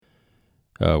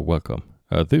Welcome.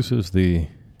 This is the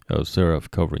Seraph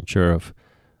covering Sheriff.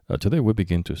 Today we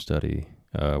begin to study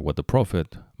what the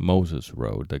prophet Moses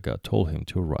wrote that God told him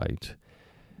to write.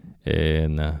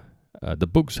 And the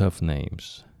books have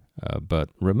names, but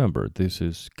remember, this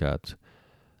is God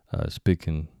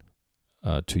speaking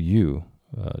to you,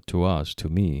 to us, to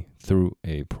me, through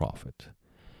a prophet.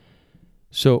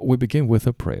 So we begin with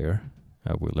a prayer.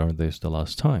 We learned this the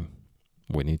last time.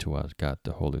 We need to ask God,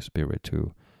 the Holy Spirit,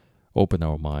 to open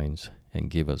our minds and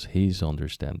give us His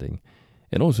understanding,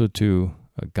 and also to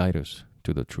guide us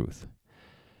to the truth.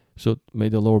 So may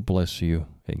the Lord bless you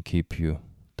and keep you.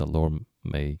 The Lord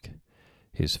make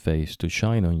His face to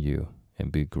shine on you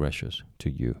and be gracious to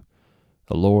you.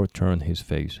 The Lord turn His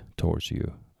face towards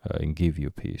you and give you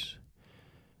peace.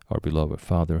 Our beloved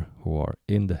Father, who art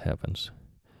in the heavens,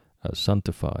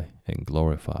 sanctify and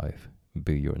glorify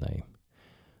be your name.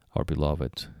 Our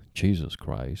beloved Jesus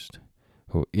Christ,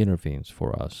 who intervenes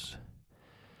for us,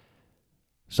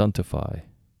 sanctify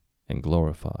and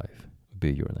glorify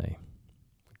be your name.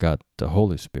 God, the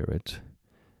Holy Spirit,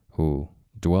 who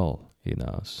dwell in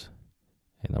us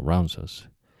and around us,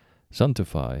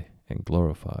 sanctify and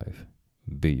glorify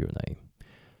be your name.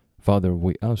 Father,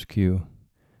 we ask you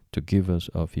to give us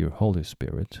of your Holy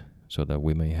Spirit so that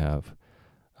we may have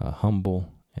a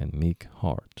humble and meek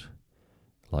heart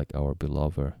like our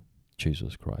beloved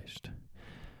Jesus Christ.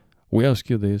 We ask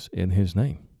you this in His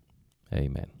name.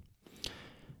 Amen.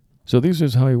 So this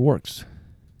is how it works.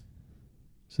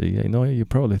 See, I know you're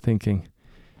probably thinking,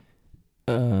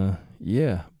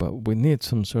 yeah, but we need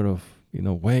some sort of,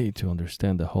 way to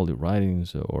understand the Holy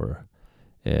Writings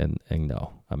and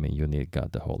no, you need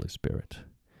God, the Holy Spirit.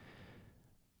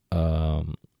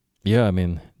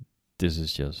 This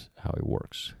is just how it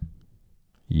works.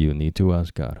 You need to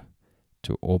ask God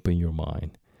to open your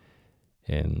mind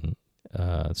and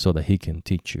so that He can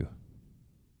teach you,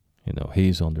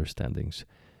 His understandings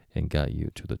and guide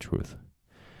you to the truth.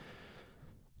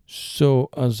 So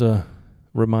as a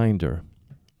reminder,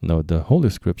 the Holy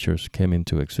Scriptures came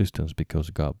into existence because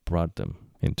God brought them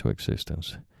into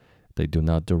existence. They do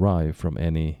not derive from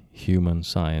any human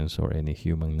science or any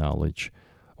human knowledge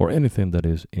or anything that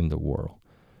is in the world.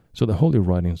 So the Holy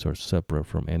Writings are separate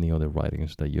from any other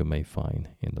writings that you may find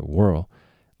in the world.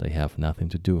 They have nothing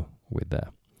to do with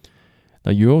that.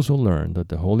 Now you also learn that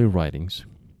the Holy Writings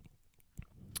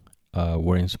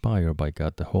were inspired by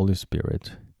God, the Holy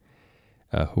Spirit,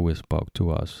 who spoke to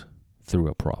us through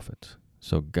a prophet.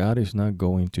 So God is not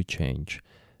going to change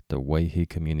the way He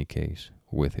communicates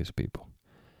with His people.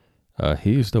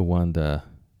 He is the one that,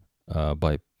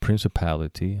 by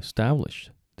principality, established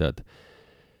that,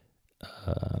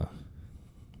 I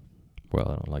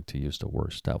don't like to use the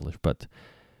word established, but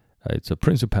it's a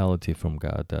principality from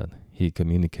God that He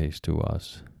communicates to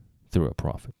us through a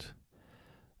prophet.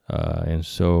 And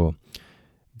so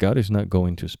God is not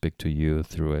going to speak to you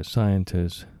through a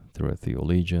scientist, through a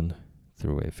theologian,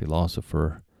 through a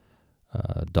philosopher,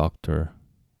 doctor,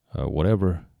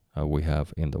 whatever we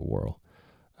have in the world.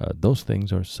 Those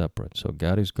things are separate. So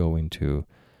God is going to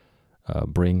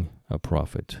bring a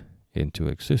prophet into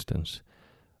existence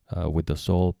with the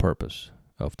sole purpose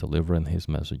of delivering His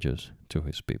messages to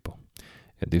His people.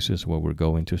 And this is what we're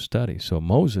going to study. So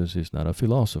Moses is not a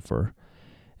philosopher,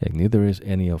 and neither is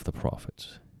any of the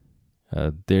prophets.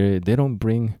 They don't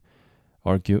bring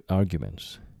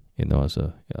arguments, as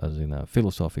in a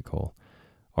philosophical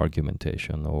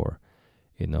argumentation, or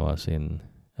as in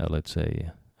let's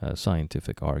say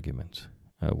scientific arguments,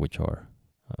 which are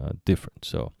different.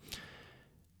 So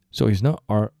he's not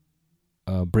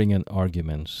bringing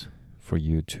arguments for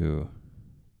you to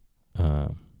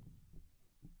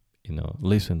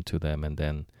listen to them and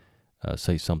then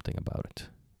say something about it.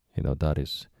 That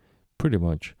is pretty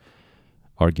much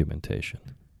argumentation.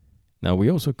 Now we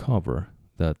also cover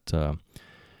that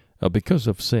because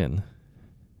of sin,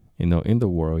 in the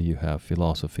world you have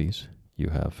philosophies, you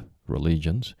have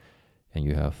religions, and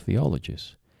you have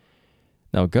theologies.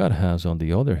 Now God has, on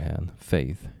the other hand,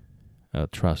 faith,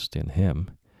 trust in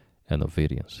Him, and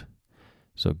obedience.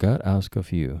 So God asks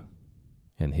of you,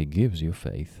 and He gives you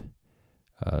faith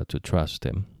to trust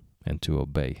Him and to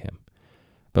obey Him.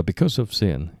 But because of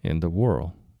sin in the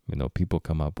world, people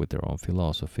come up with their own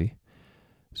philosophy.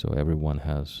 So everyone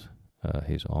has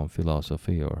his own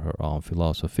philosophy or her own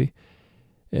philosophy.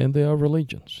 And they are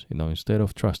religions. Instead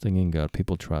of trusting in God,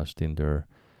 people trust in their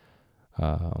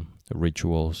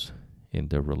rituals, in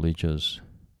their religious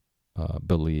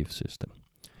belief system.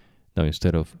 Now,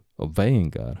 instead of obeying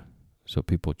God, so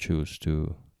people choose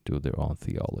to do their own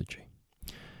theology.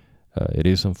 It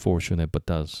is unfortunate, but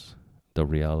that's the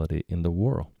reality in the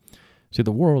world. See,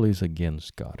 the world is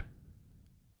against God.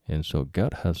 And so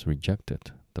God has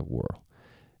rejected the world.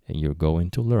 And you're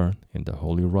going to learn in the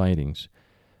Holy Writings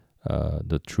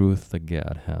the truth that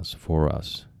God has for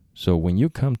us. So when you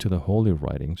come to the Holy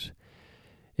Writings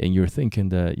and you're thinking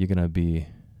that you're going to be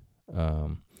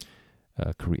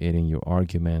creating your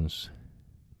arguments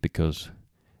because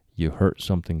you heard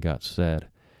something God said,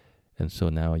 and so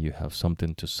now you have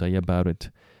something to say about it,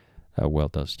 well,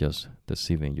 that's just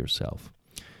deceiving yourself.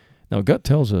 Now, God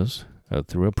tells us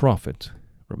through a prophet,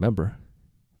 remember,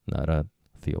 not a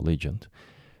theologian,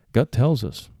 God tells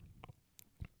us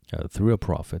through a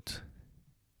prophet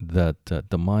that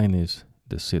the mind is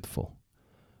deceitful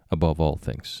above all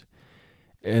things,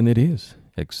 and it is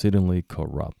exceedingly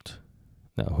corrupt.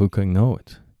 Now, who can know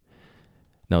it?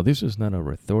 Now, this is not a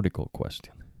rhetorical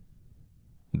question.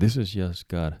 This is just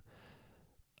God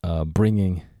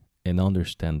bringing an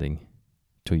understanding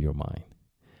to your mind.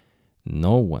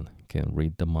 No one can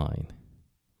read the mind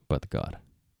but God.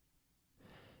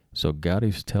 So God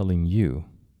is telling you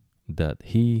that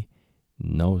He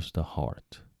knows the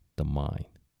heart, the mind.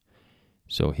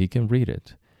 So He can read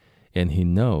it, and He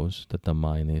knows that the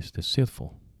mind is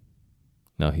deceitful.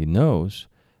 Now He knows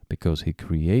because He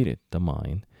created the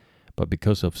mind, but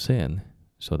because of sin,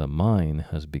 so the mind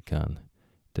has become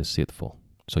deceitful.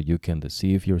 So you can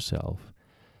deceive yourself.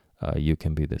 You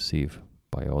can be deceived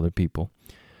by other people.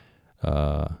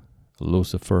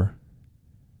 Lucifer,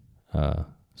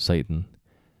 Satan,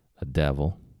 the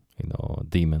devil,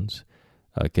 demons,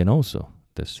 can also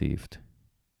deceive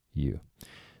you.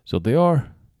 So they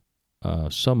are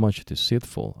so much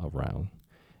deceitful around.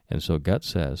 And so God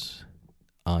says,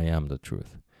 I am the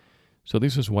truth. So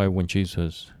this is why when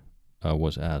Jesus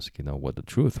was asked, what the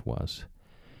truth was,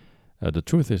 the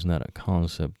truth is not a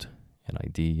concept, an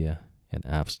idea, an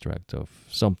abstract of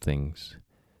some things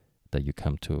that you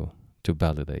come to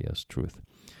validate as truth.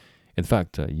 In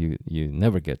fact, you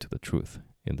never get to the truth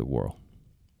in the world.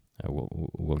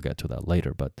 We'll get to that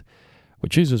later. But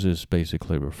what Jesus is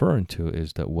basically referring to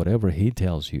is that whatever He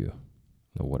tells you,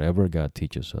 whatever God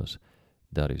teaches us,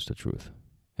 that is the truth.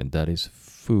 And that is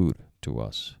food to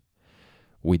us.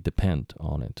 We depend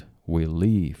on it. We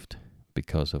live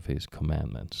because of His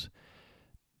commandments.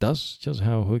 That's just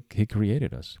how He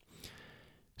created us.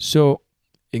 So,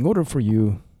 in order for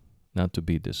you not to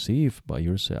be deceived by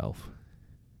yourself,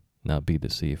 not be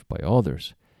deceived by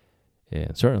others,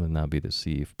 and certainly not be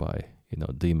deceived by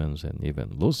demons and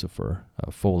even Lucifer,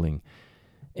 falling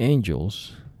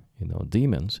angels,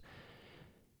 demons,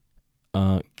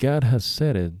 God has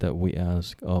said it that we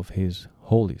ask of His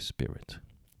Holy Spirit.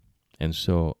 And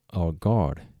so our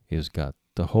God is God,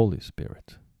 the Holy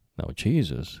Spirit. Now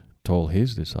Jesus told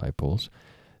His disciples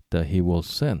that He will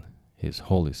send His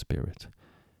Holy Spirit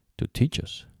to teach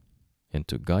us and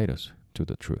to guide us to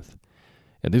the truth.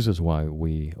 And this is why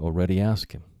we already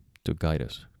ask Him to guide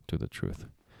us to the truth.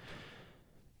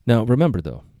 Now remember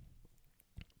though,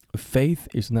 faith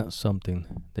is not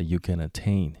something that you can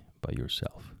attain by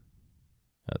yourself.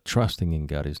 Trusting in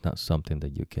God is not something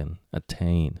that you can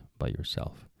attain by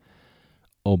yourself.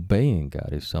 Obeying God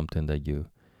is something that you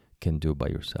can do by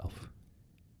yourself.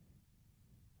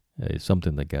 It's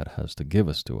something that God has to give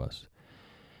us to us.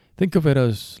 Think of it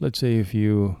as, let's say, if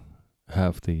you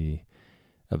have the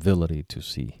ability to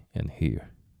see and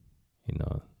hear,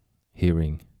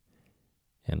 hearing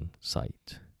and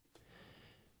sight.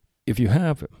 If you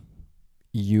have it,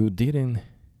 you didn't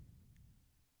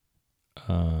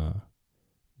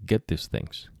get these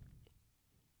things.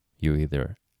 You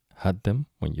either had them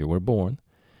when you were born.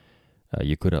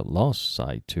 You could have lost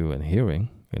sight too and hearing,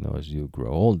 as you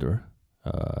grow older.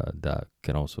 That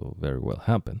can also very well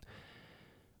happen.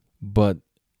 But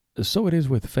so it is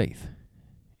with faith,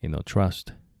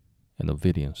 trust and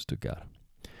obedience to God.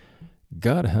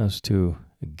 God has to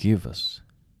give us,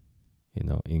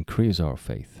 increase our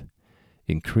faith,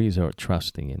 increase our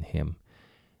trusting in Him,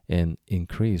 and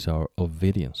increase our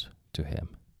obedience to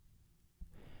Him.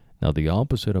 Now, the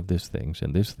opposite of these things,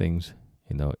 and these things,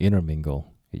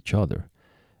 intermingle each other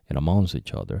and amongst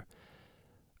each other,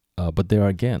 but they are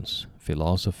against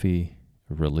philosophy,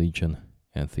 religion,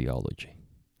 and theology.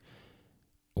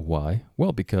 Why?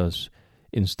 Well, because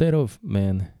instead of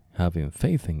men having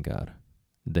faith in God,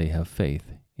 they have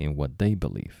faith in what they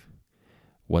believe,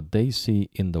 what they see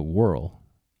in the world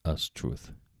as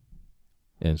truth.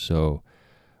 And so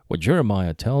what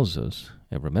Jeremiah tells us,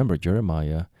 and remember,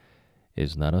 Jeremiah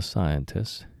is not a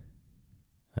scientist.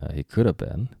 He could have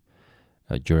been.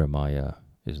 Jeremiah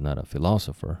is not a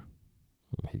philosopher.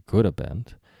 He could have been.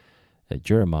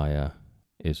 Jeremiah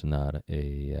is not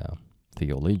a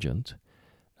theologian.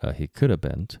 He could have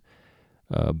been.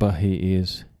 But he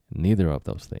is neither of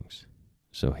those things.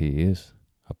 So he is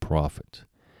a prophet.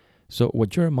 So what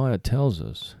Jeremiah tells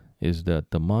us is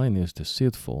that the mind is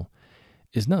deceitful.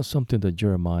 It's not something that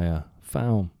Jeremiah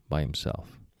found by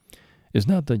himself. It's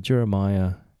not that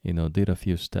Jeremiah, did a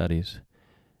few studies,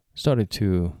 started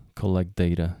to collect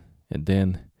data, and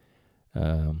then,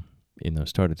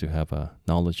 started to have a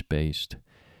knowledge based.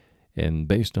 And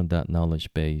based on that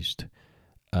knowledge based,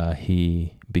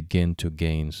 he began to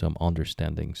gain some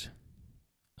understandings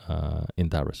in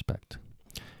that respect.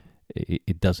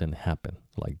 It doesn't happen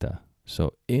like that.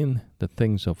 So in the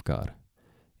things of God,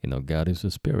 God is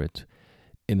a spirit.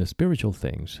 In the spiritual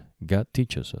things, God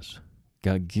teaches us.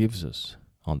 God gives us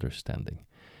understanding.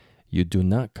 You do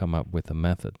not come up with a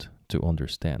method to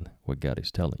understand what God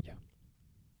is telling you.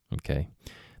 Okay?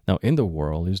 Now, in the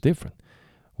world, it's different.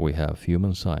 We have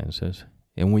human sciences,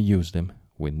 and we use them.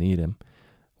 We need them.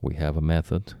 We have a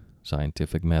method,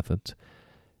 scientific method,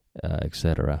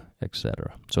 etc.,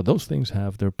 etc. So those things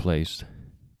have their place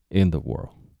in the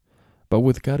world. But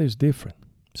with God, it's different.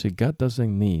 See, God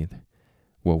doesn't need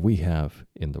what we have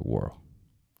in the world.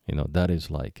 That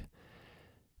is like,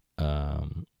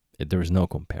 there is no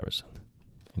comparison.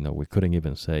 We couldn't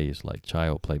even say it's like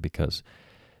child play because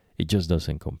it just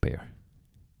doesn't compare.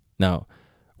 Now,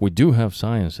 we do have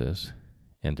sciences,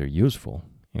 and they're useful,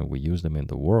 and we use them in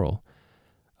the world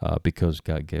because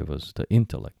God gave us the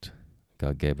intellect.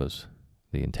 God gave us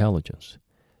the intelligence.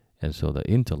 And so the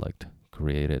intellect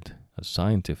created a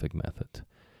scientific method,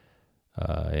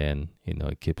 and,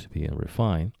 it keeps being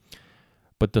refined.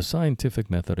 But the scientific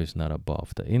method is not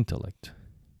above the intellect.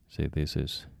 See, this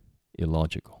is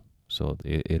illogical. So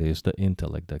it is the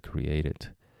intellect that created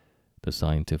the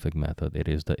scientific method. It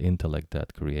is the intellect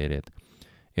that created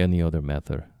any other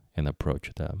method and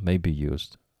approach that may be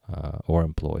used or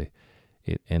employ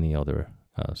in any other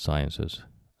sciences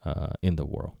in the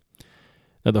world.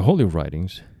 Now, the Holy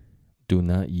Writings do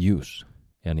not use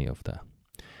any of that.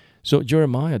 So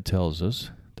Jeremiah tells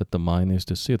us that the mind is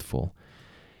deceitful,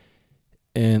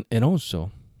 and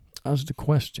also asks the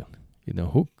question,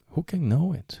 who can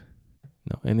know it?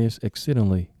 And it's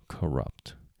exceedingly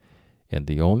corrupt. And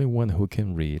the only one who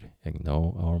can read and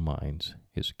know our minds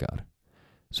is God.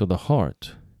 So the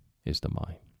heart is the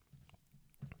mind.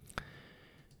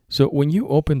 So when you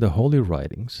open the Holy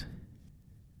Writings,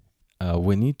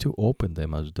 we need to open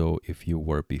them as though if you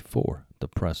were before the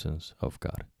presence of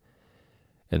God.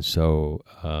 And so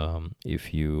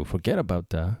if you forget about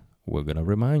that, we're going to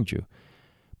remind you.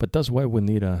 But that's why we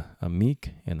need a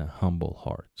meek and a humble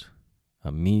heart,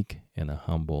 a meek and a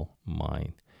humble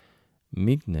mind.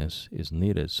 Meekness is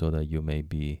needed so that you may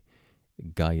be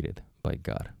guided by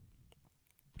God.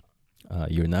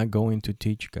 You're not going to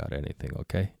teach God anything,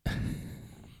 okay?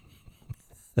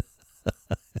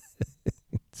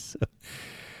 So,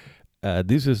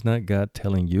 this is not God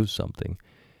telling you something,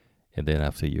 and then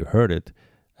after you heard it,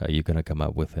 you're going to come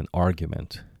up with an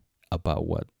argument about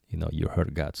what you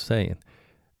heard God saying.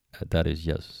 That is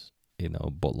just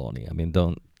baloney. I mean,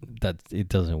 it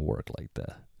doesn't work like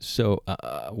that. So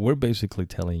we're basically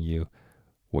telling you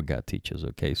what God teaches.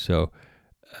 Okay, so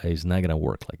it's not going to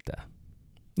work like that.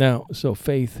 Now, so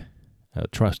faith,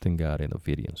 trusting God, and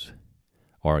obedience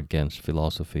are against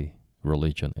philosophy,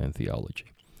 religion, and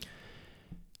theology.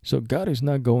 So God is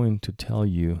not going to tell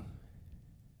you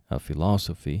a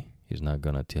philosophy. He's not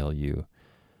going to tell you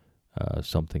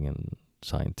something in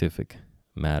scientific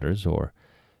matters or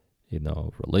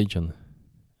religion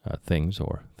things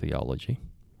or theology.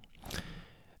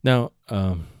 Now,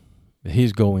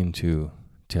 he's going to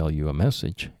tell you a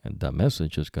message, and that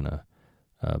message is going to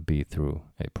be through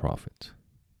a prophet.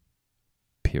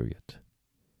 Period.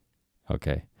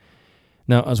 Okay.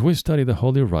 Now, as we study the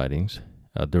Holy Writings,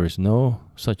 there is no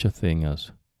such a thing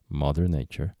as Mother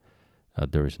Nature.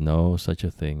 There is no such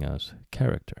a thing as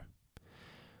character.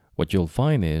 What you'll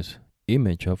find is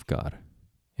image of God,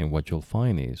 and what you'll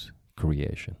find is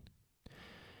creation.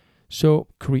 So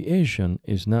creation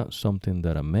is not something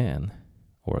that a man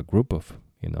or a group of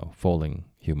falling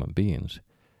human beings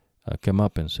came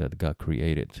up and said God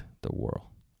created the world.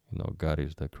 God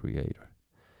is the creator.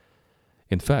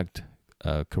 In fact,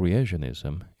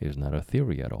 creationism is not a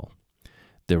theory at all.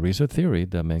 There is a theory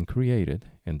that man created,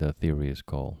 and that theory is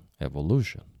called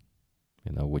evolution,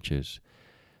 which is,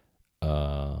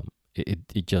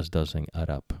 it just doesn't add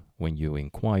up when you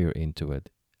inquire into it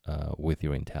with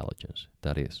your intelligence,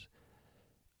 that is,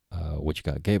 which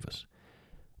God gave us.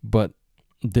 But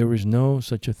there is no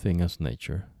such a thing as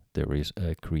nature. There is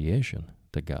a creation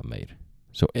that God made.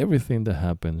 So everything that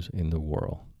happens in the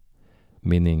world,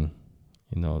 meaning,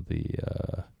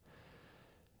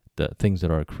 the things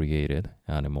that are created,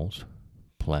 animals,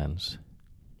 plants,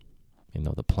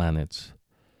 the planets,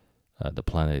 the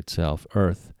planet itself,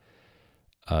 Earth,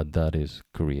 that is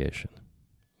creation.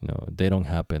 They don't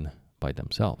happen by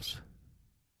themselves,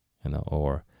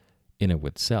 or in and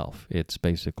with self. It's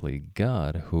basically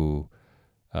God who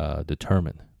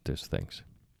determined these things.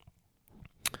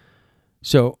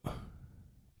 So,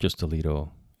 just a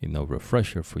little,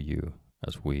 refresher for you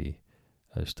as we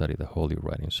study the Holy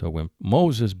Writings. So when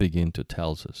Moses begin to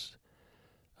tell us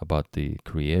about the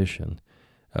creation,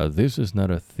 this is not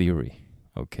a theory,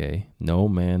 okay? No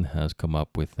man has come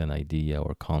up with an idea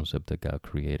or concept that God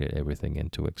created everything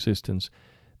into existence.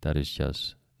 That is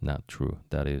just not true.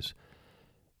 That is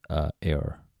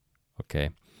error, okay?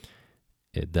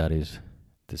 That is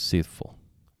deceitful.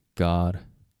 God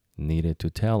needed to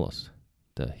tell us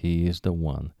that he is the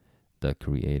one that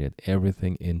created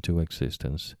everything into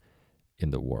existence in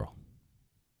the world.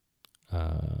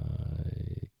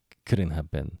 It couldn't have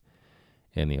been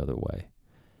any other way.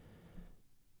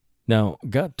 Now,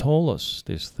 God told us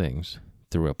these things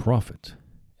through a prophet,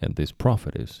 and this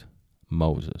prophet is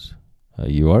Moses.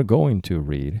 You are going to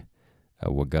read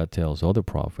what God tells other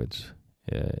prophets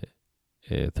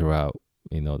throughout,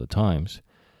 the times,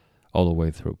 all the way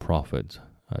through prophet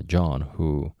John,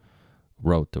 who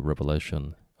wrote the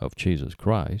revelation of Jesus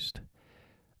Christ.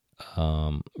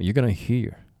 You're going to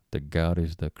hear that God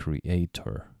is the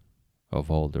creator of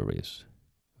all there is,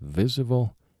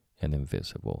 visible and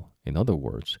invisible. In other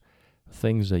words,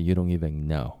 things that you don't even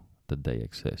know that they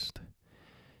exist.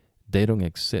 They don't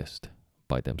exist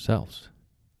by themselves.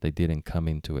 They didn't come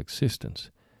into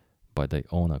existence by their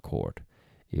own accord.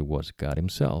 It was God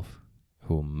himself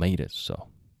who made it so.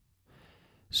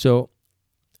 So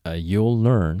you'll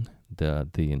learn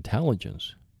that the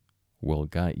intelligence will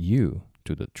guide you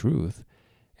to the truth,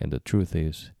 and the truth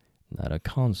is not a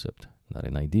concept, not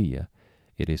an idea.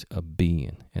 It is a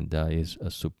being, and that is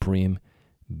a supreme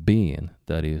being.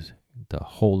 That is the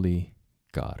holy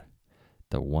God,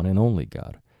 the one and only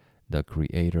God, the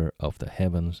creator of the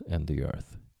heavens and the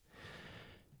earth.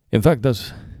 In fact,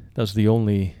 that's the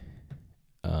only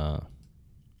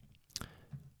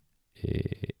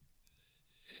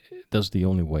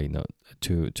way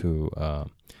to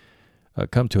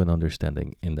come to an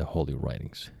understanding in the Holy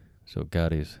Writings. So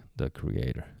God is the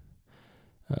creator.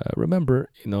 Remember,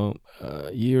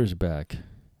 years back,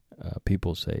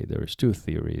 people say there's two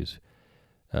theories,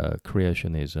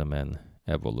 creationism and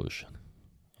evolution.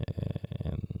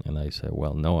 And I say,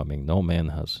 well, no, no man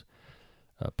has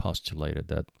postulated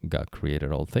that God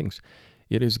created all things.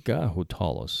 It is God who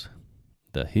told us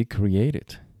that he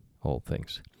created all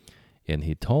things. And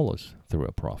he told us through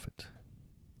a prophet.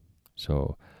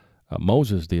 So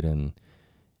Moses didn't,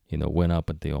 went up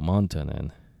at the mountain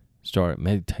and started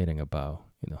meditating about,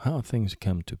 how things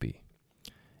come to be.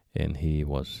 And he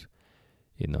was,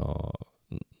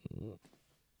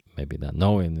 maybe not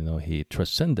knowing, he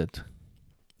transcended.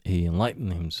 He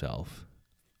enlightened himself.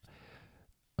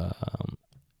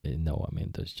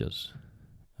 That's just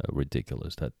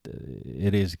ridiculous that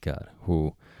it is God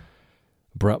who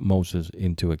brought Moses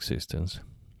into existence.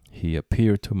 He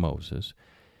appeared to Moses,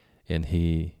 and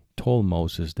he told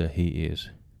Moses that he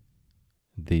is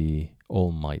the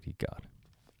Almighty God.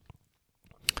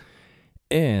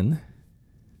 And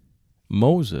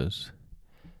Moses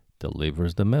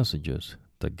delivers the messages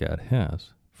that God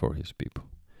has for his people.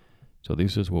 So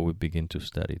this is what we begin to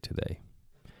study today.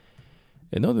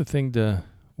 Another thing that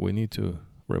we need to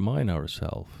remind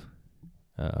ourselves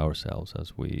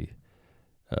as we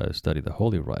study the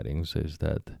Holy Writings is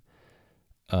that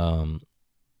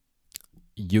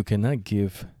you cannot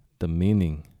give the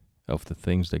meaning of the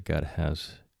things that God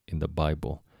has in the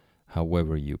Bible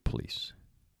however you please.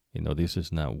 This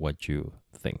is not what you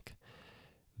think.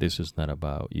 This is not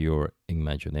about your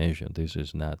imagination. This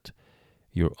is not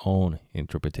your own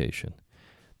interpretation.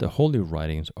 The Holy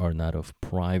Writings are not of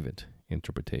private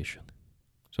interpretation.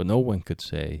 So no one could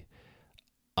say,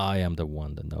 I am the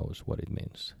one that knows what it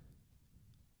means.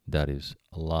 That is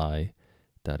a lie.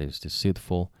 That is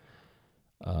deceitful.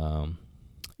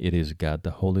 It is God,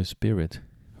 the Holy Spirit,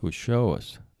 who shows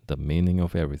us the meaning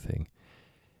of everything.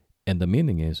 And the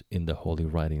meaning is in the Holy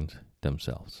Writings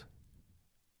themselves.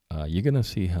 You're going to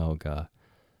see how God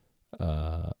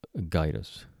guides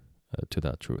us to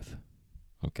that truth.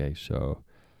 Okay, so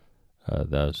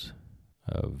that's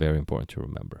very important to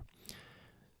remember.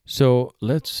 So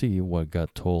let's see what God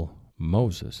told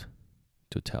Moses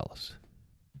to tell us.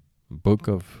 Book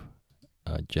of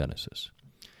Genesis.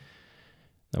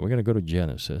 Now we're going to go to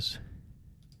Genesis,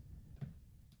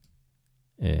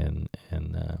 and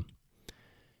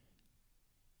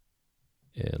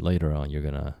later on you're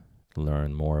going to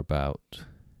learn more about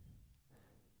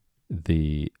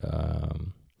the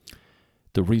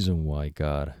the reason why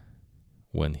God,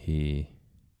 when He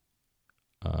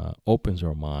opens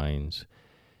our minds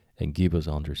and gives us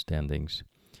understandings,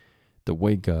 the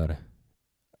way God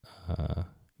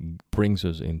brings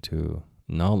us into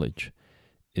knowledge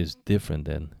is different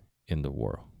than in the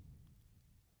world.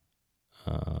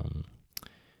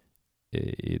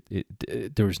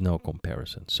 There is no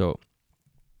comparison. So,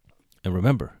 and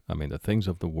remember, I mean, the things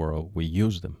of the world, we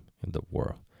use them in the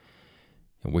world.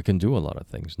 And we can do a lot of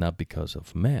things, not because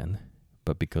of man,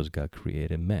 but because God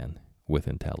created man with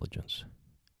intelligence.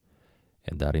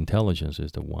 And that intelligence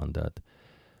is the one that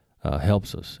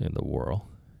helps us in the world.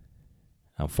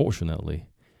 Unfortunately,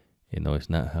 it's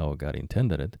not how God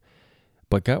intended it,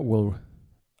 but God will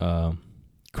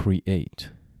create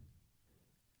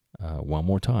one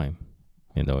more time,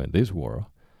 in this world,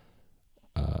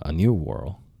 a new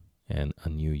world and a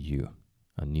new you,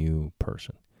 a new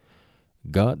person.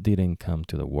 God didn't come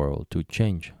to the world to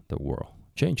change the world.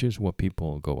 Change is what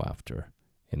people go after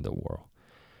in the world.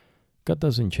 God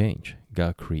doesn't change.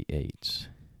 God creates.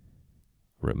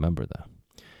 Remember that.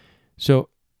 So,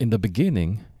 in the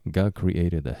beginning, God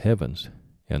created the heavens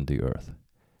and the earth.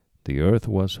 The earth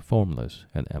was formless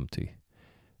and empty.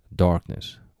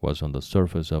 Darkness was on the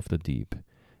surface of the deep,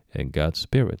 and God's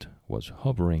Spirit was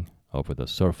hovering over the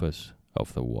surface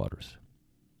of the waters.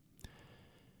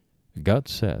 God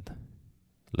said,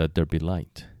 "Let there be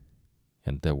light,"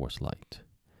 and there was light.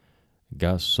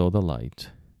 God saw the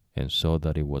light and saw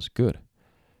that it was good.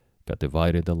 God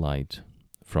divided the light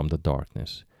from the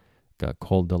darkness. God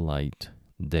called the light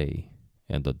day,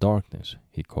 and the darkness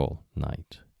He called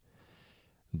night.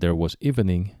 There was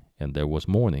evening and there was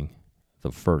morning,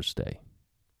 the first day.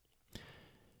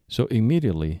 So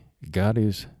immediately, God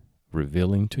is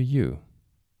revealing to you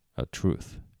a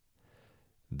truth.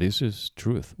 This is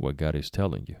truth, what God is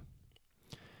telling you.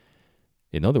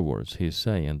 In other words, He's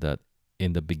saying that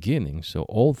in the beginning, so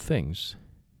all things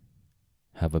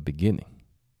have a beginning.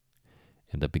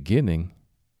 And the beginning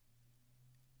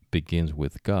begins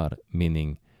with God,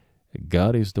 meaning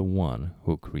God is the one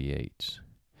who creates.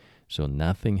 So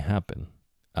nothing happened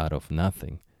out of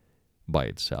nothing by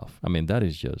itself. I mean, that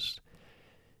is just,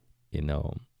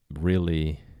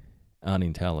 really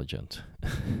unintelligent.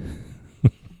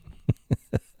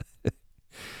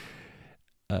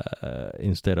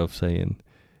 Instead of saying,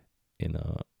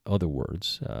 other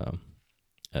words,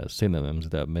 synonyms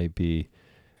that may be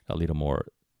a little more,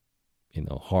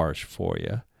 harsh for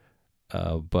you.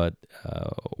 But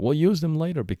we'll use them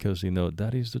later because,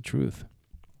 that is the truth.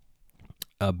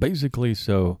 Basically,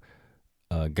 so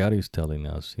God is telling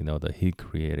us, that He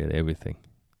created everything,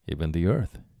 even the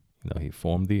earth. He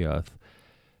formed the earth,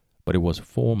 but it was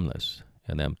formless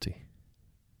and empty.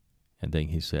 And then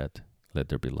He said, "Let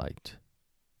there be light."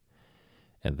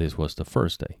 And this was the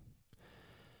first day.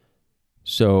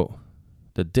 So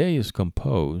the day is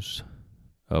composed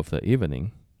of the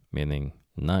evening, meaning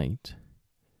night,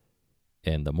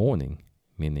 and the morning,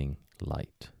 meaning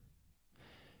light.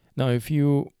 Now, if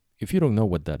you don't know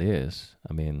what that is,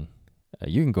 I mean,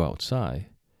 you can go outside,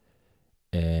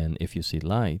 and if you see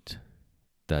light,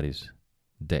 that is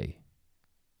day.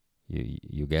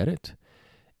 You get it?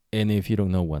 And if you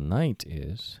don't know what night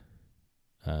is,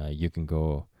 you can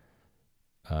go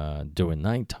during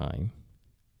nighttime,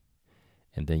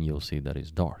 and then you'll see that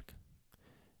it's dark.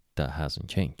 That hasn't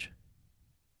changed.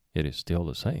 It is still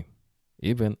the same,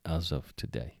 even as of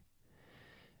today.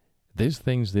 These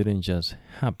things didn't just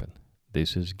happen.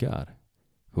 This is God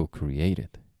who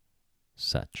created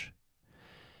such.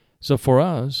 So for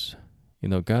us,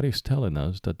 God is telling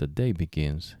us that the day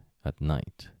begins at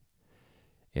night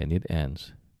and it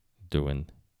ends during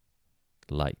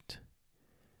light.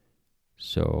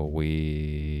 So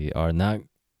we are not,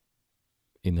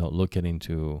 looking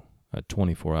into a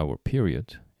 24-hour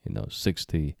period,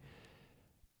 60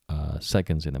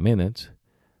 seconds in a minute,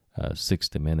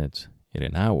 60 minutes in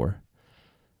an hour.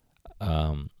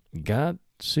 God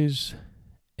sees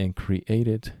and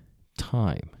created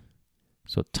time.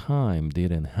 So time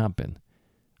didn't happen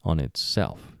on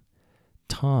itself.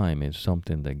 Time is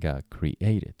something that God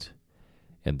created.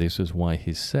 And this is why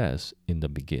He says in the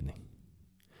beginning.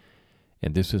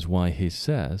 And this is why He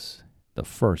says the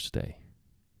first day.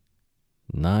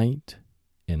 Night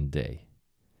and day.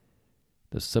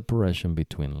 The separation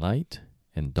between light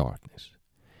and darkness.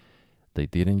 They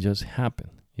didn't just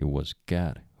happen. It was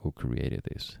God who created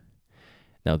this.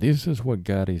 Now, this is what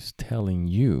God is telling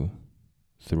you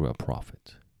through a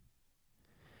prophet.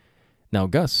 Now,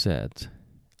 God said,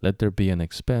 "Let there be an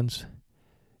expanse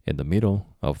in the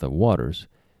middle of the waters,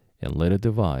 and let it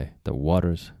divide the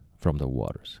waters from the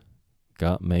waters."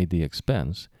 God made the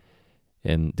expanse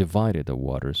and divided the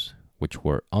waters which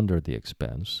were under the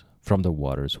expanse, from the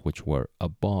waters which were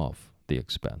above the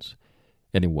expanse.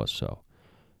 And it was so.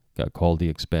 God called the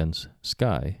expanse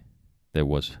sky. There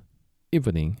was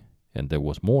evening and there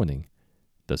was morning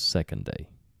the second day.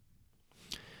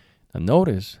 Now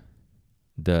notice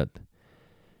that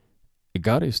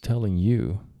God is telling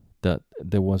you that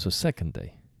there was a second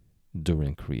day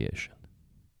during creation.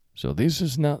 So this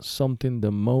is not something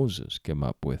that Moses came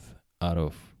up with out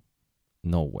of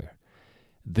nowhere.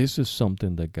 This is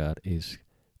something that God is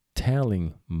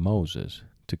telling Moses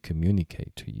to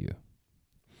communicate to you.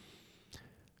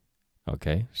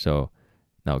 Okay, so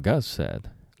now God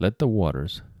said, let the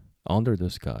waters under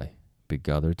the sky be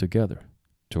gathered together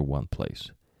to one place,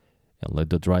 and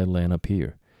let the dry land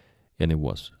appear. And it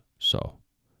was so.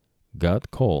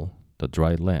 God called the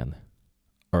dry land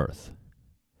earth,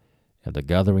 and the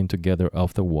gathering together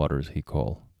of the waters he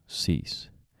called seas.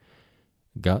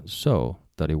 God saw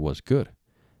that it was good.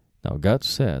 Now God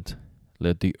said,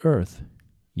 let the earth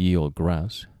yield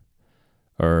grass,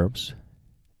 herbs,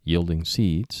 yielding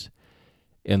seeds,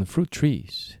 and fruit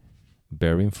trees,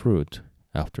 bearing fruit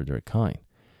after their kind,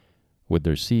 with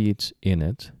their seeds in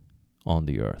it on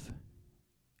the earth.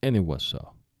 And it was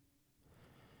so.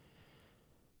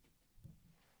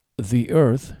 The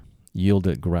earth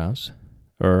yielded grass,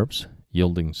 herbs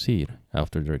yielding seed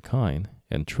after their kind,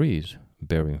 and trees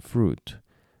bearing fruit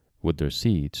with their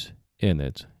seeds in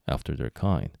it after their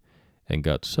kind. And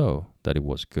God saw that it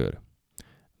was good.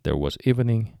 There was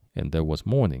evening and there was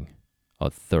morning, a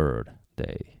third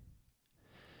day.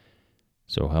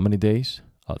 So how many days?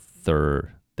 A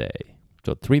third day.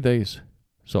 So 3 days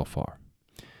so far.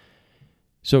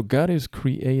 So God is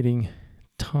creating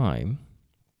time.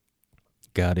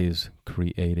 God is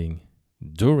creating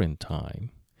during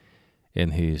time.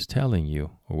 And he is telling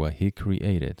you what he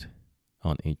created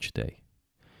on each day.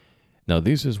 Now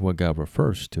this is what God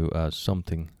refers to as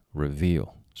something revealed.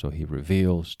 So he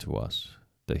reveals to us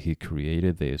that he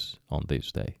created this on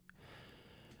this day.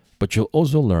 But you'll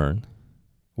also learn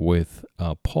with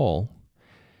Paul,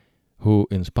 who,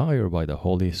 inspired by the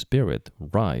Holy Spirit,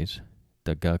 writes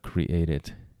that God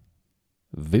created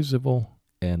visible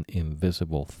and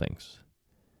invisible things.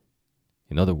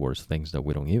 In other words, things that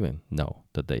we don't even know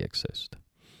that they exist.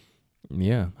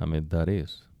 Yeah, I mean, that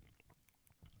is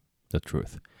the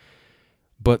truth.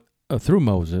 But through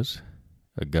Moses,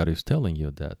 God is telling you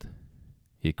that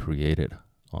he created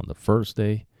on the first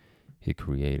day, he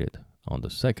created on the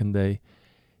second day,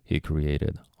 he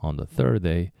created on the third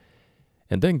day.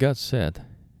 And then God said,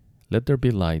 let there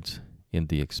be lights in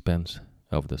the expanse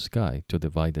of the sky to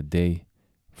divide the day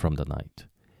from the night.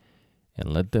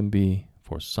 And let them be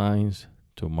for signs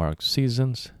to mark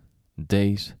seasons,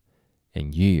 days,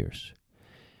 and years.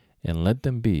 And let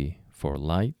them be for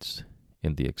lights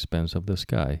in the expanse of the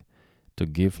sky to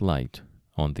give light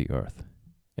on the earth.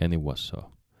 And it was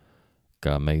so.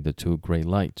 God made the two great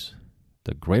lights,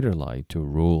 the greater light to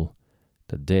rule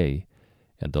the day,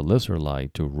 and the lesser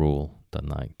light to rule the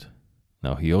night.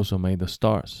 Now he also made the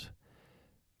stars.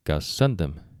 God set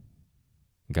them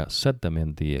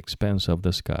in the expanse of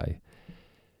the sky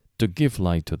to give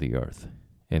light to the earth,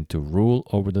 and to rule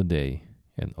over the day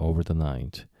and over the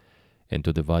night, and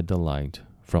to divide the light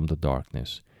from the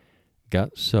darkness.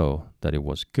 God saw that it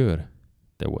was good.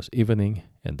 There was evening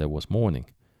and there was morning,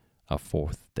 a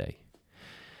fourth day.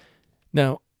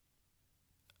 Now,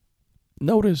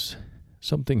 notice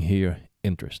something here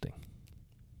interesting.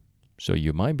 So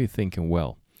you might be thinking,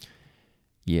 well,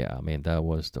 yeah, I mean, that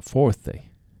was the fourth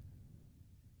day.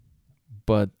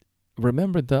 But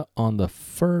remember that on the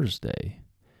first day,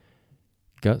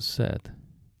 God said,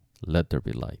 let there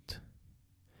be light.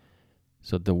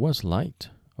 So there was light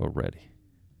already.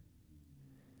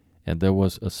 And there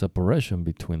was a separation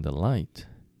between the light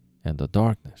and the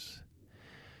darkness.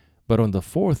 But on the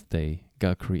fourth day,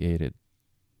 God created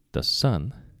the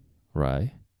sun,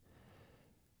 right?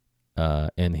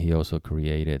 And he also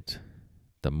created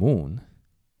the moon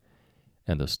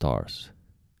and the stars.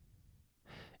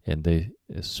 And they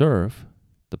serve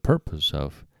the purpose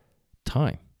of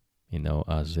time,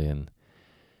 as in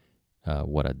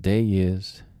what a day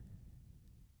is,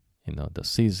 the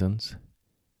seasons,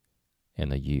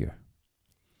 and a year.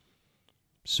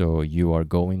 So you are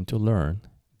going to learn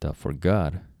that for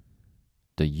God,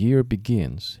 the year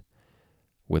begins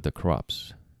with the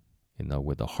crops,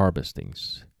 with the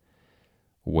harvestings,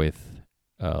 with,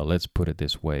 let's put it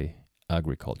this way,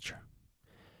 agriculture.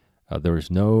 There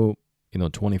is no,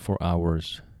 24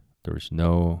 hours. There is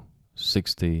no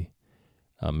 60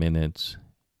 minutes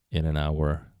in an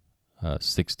hour,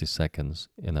 60 seconds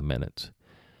in a minute.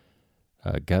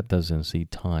 God doesn't see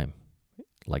time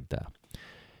like that.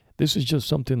 This is just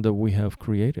something that we have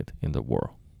created in the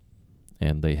world.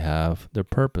 And they have their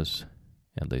purpose,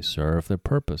 and they serve their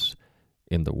purpose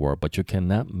in the world. But you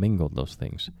cannot mingle those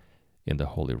things in the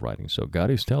Holy Writings. So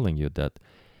God is telling you that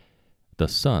the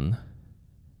sun,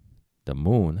 the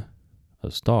moon, the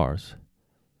stars,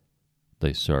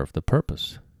 they serve the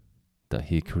purpose that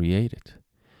He created.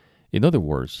 In other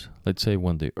words, let's say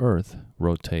when the earth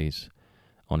rotates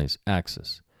on its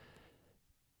axis,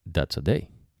 that's a day,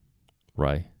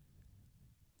 right?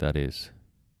 That is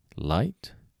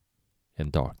light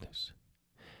and darkness.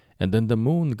 And then the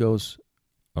moon goes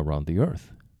around the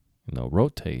earth,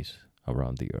 rotates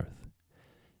around the earth.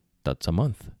 That's a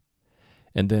month.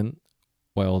 And then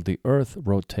while the earth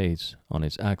rotates on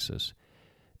its axis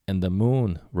and the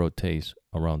moon rotates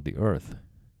around the earth,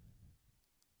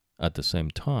 at the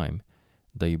same time,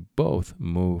 they both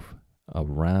move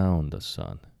around the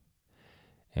sun.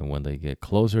 And when they get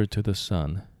closer to the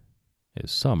sun,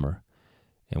 it's summer.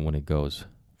 And when it goes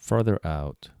further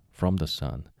out from the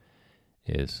sun,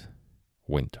 is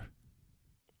winter.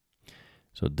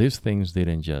 So these things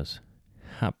didn't just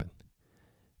happen.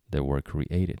 They were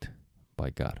created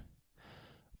by God.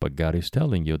 But God is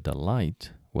telling you the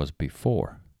light was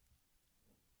before.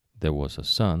 There was a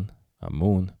sun, a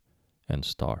moon, and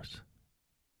stars.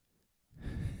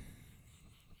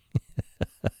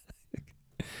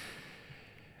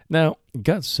 Now,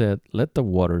 God said, let the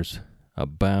waters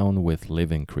abound with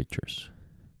living creatures,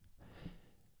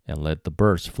 and let the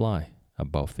birds fly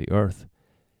above the earth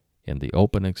in the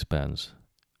open expanse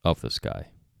of the sky.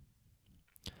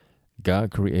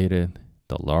 God created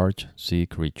the large sea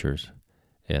creatures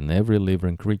and every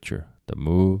living creature that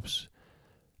moves,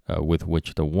 with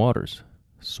which the waters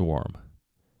swarm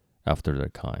after their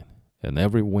kind, and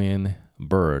every winged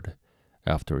bird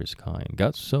after his kind.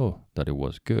 God saw that it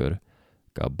was good.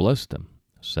 God blessed them,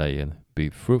 saying, be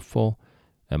fruitful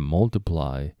and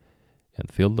multiply, and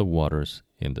fill the waters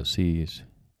in the seas,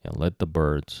 and let the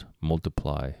birds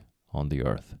multiply on the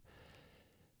earth.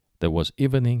 There was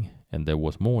evening and there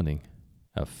was morning,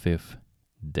 a fifth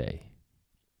day.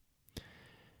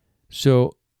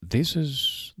 So this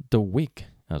is the week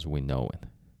as we know it.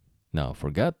 Now,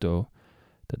 for God, though,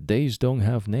 the days don't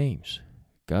have names.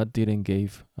 God didn't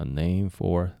give a name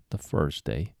for the first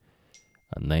day,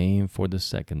 a name for the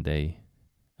second day,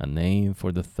 a name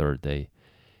for the third day.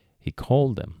 He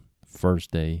called them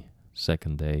first day,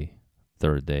 second day,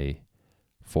 third day,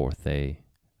 fourth day,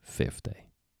 fifth day.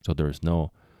 So there is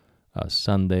no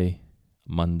Sunday,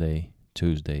 Monday,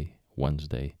 Tuesday,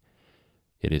 Wednesday.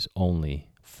 It is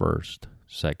only first,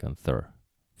 second, third,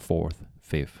 fourth,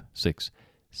 fifth, sixth,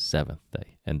 seventh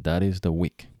day. And that is the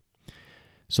week.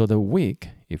 So the week,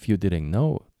 if you didn't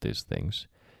know these things,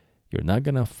 you're not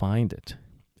going to find it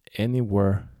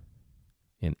anywhere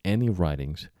in any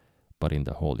writings but in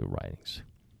the Holy Writings.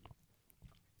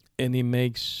 And it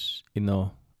makes,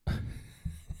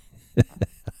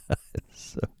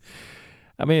 so,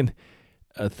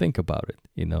 think about it,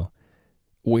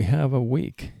 we have a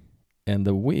week, and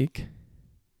the week,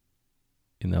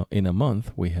 in a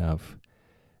month, we have,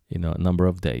 a number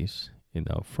of days,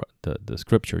 for the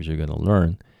scriptures you're going to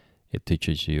learn, it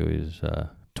teaches you is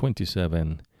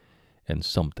 27 and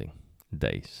something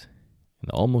days,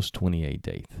 almost 28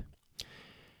 days.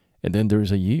 And then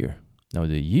there's a year. Now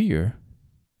the year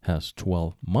has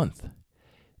 12 months,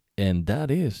 and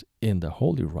that is in the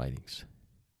Holy Writings,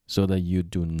 so that you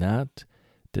do not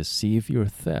deceive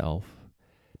yourself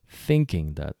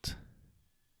thinking that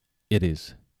it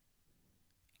is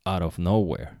out of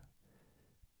nowhere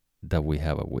that we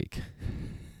have a week.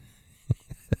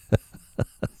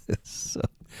 So,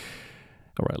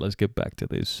 all right, let's get back to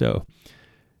this. So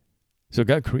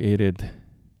God created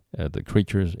the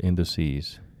creatures in the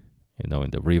seas, in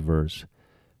the rivers,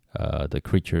 the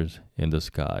creatures in the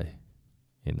sky,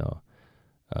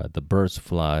 the birds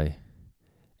fly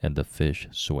and the fish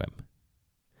swim.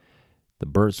 The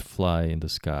birds fly in the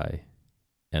sky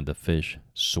and the fish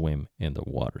swim in the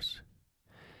waters.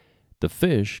 The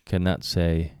fish cannot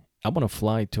say, I'm going to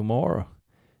fly tomorrow.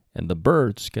 And the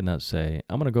birds cannot say,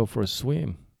 I'm going to go for a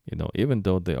swim. Even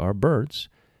though they are birds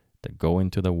that go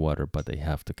into the water, but they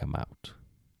have to come out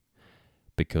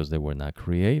because they were not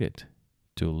created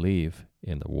to live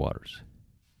in the waters.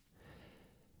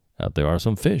 There are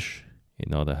some fish,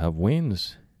 that have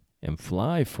wings and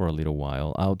fly for a little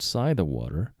while outside the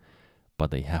water,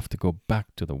 but they have to go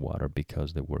back to the water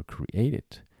because they were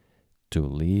created to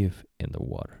live in the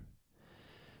water.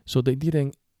 So they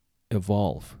didn't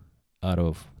evolve out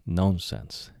of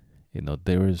nonsense.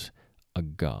 There is a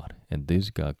God, and this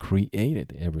God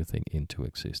created everything into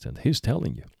existence. He's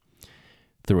telling you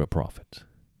through a prophet.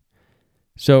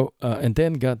 So, and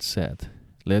then God said,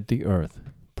 let the earth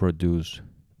produce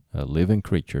living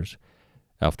creatures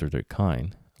after their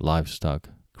kind, livestock,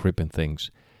 creeping things,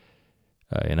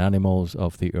 and animals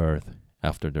of the earth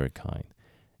after their kind.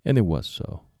 And it was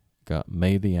so. God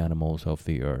made the animals of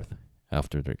the earth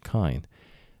after their kind,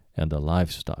 and the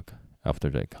livestock after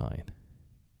their kind,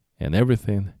 and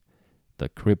everything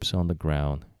that creeps on the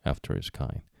ground after his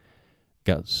kind.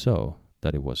 God saw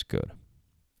that it was good.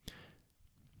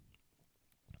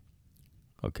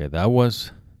 Okay, that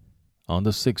was on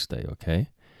the sixth day, okay?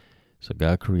 So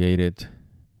God created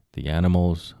the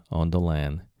animals on the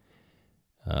land,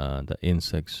 the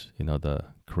insects, the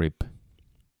creep.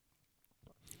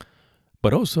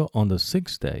 But also on the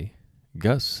sixth day,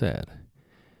 God said,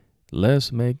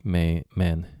 let's make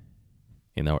man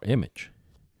in our image,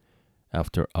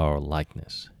 after our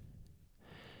likeness.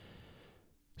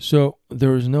 So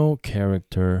there is no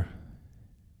character.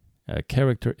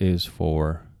 Character is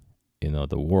for,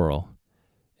 the world,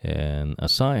 and a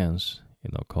science,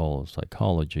 called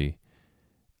psychology,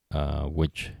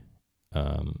 which,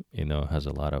 has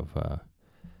a lot of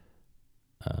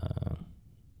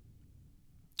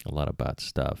bad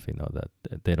stuff,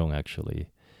 that they don't actually.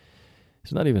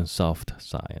 It's not even soft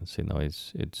science,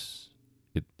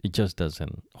 it just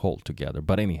doesn't hold together.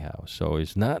 But anyhow, so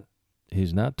he's not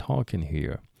talking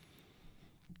here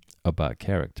about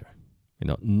character.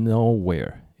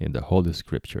 Nowhere in the Holy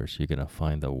Scriptures you're gonna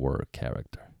find the word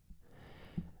character.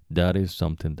 That is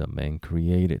something that man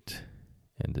created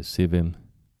and deceiving,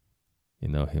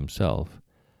 himself,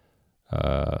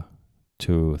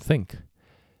 to think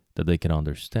that they can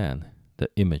understand the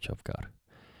image of God.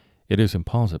 It is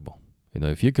impossible.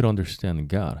 If you could understand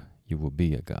God, you would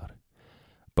be a God.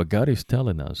 But God is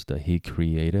telling us that he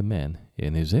created man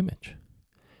in his image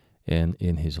and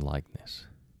in his likeness.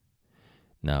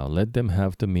 Now let them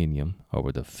have dominion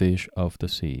over the fish of the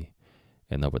sea,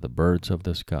 and over the birds of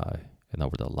the sky, and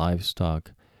over the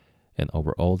livestock, and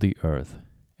over all the earth,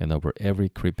 and over every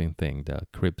creeping thing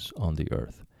that creeps on the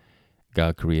earth.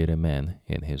 God created man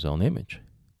in his own image.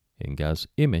 In God's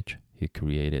image, he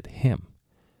created him.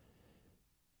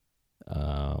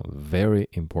 Very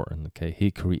important, okay?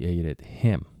 He created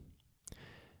him.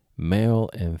 Male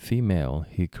and female,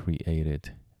 he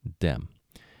created them.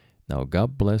 Now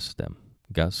God blessed them.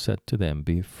 God said to them,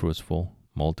 be fruitful,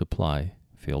 multiply,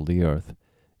 fill the earth,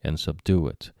 and subdue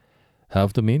it.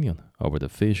 Have dominion over the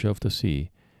fish of the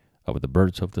sea, over the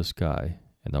birds of the sky,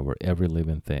 and over every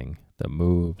living thing that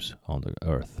moves on the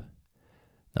earth.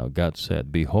 Now God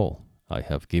said, behold, I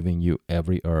have given you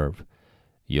every herb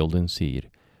yielding seed,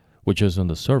 which is on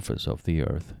the surface of the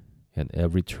earth, and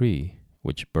every tree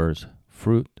which bears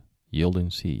fruit yielding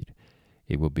seed.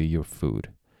 It will be your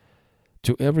food.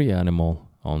 To every animal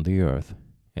on the earth,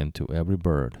 and to every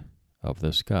bird of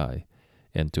the sky,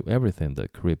 and to everything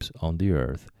that creeps on the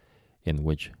earth, in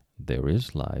which there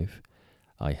is life,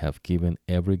 I have given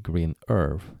every green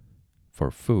herb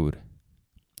for food.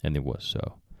 And it was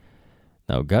so.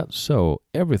 Now God saw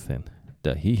everything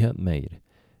that he had made,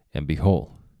 and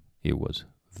behold, it was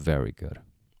very good.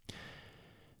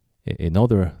 In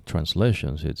other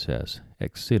translations, it says,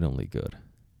 exceedingly good.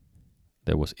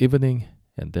 There was evening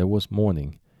and there was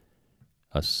morning,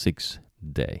 a sixth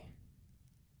day.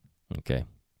 Okay.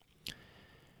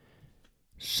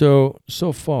 So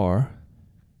far,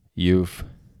 you've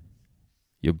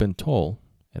been told,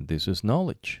 and this is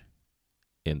knowledge.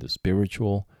 In the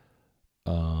spiritual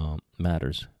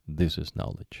matters, this is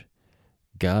knowledge.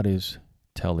 God is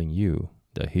telling you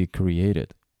that he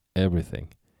created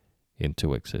everything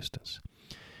into existence.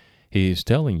 He is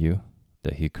telling you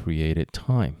that he created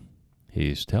time. He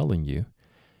is telling you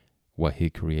what he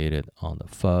created on the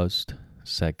first,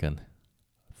 second,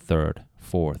 third,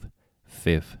 fourth,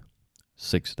 fifth,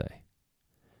 sixth day.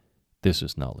 This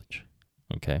is knowledge,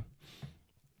 okay?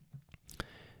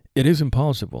 It is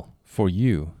impossible for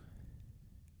you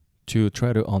to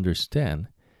try to understand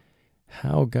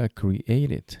how God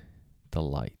created the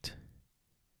light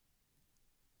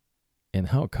and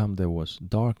how come there was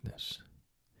darkness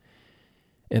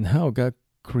and how God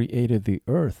created the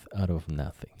earth out of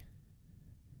nothing.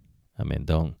 I mean,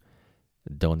 don't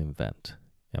invent.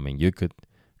 I mean, you could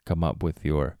come up with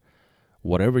your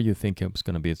whatever you think is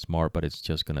going to be smart, but it's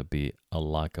just going to be a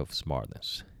lack of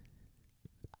smartness.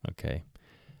 Okay,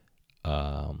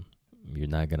 it's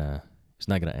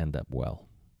not gonna end up well.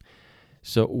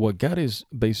 So what God is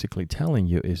basically telling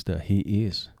you is that he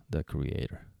is the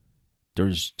creator.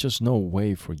 There's just no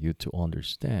way for you to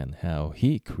understand how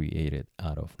he created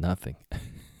out of nothing.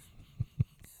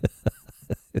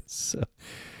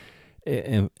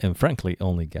 And frankly,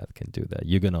 only God can do that.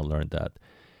 You're going to learn that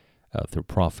through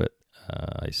prophet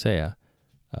Isaiah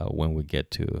when we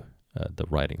get to the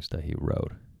writings that he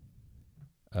wrote,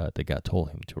 that God told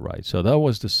him to write. So that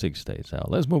was the 6 days. Now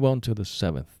let's move on to the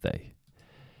 7th day.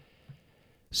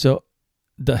 So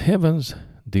the heavens,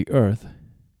 the earth,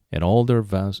 and all their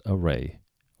vast array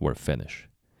were finished.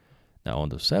 Now on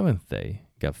the 7th day,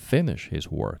 God finished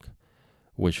his work,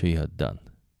 which he had done,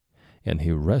 and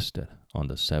he rested on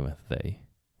the 7th day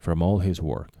from all his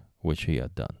work, which he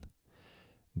had done.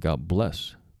 God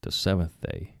blessed the 7th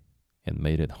day and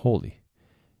made it holy,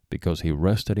 because he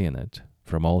rested in it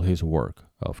from all his work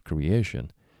of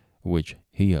creation, which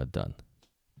he had done.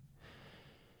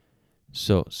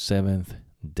 So, 7th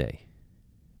day.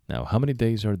 Now, how many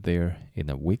days are there in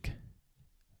a week?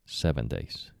 7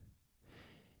 days.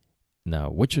 Now,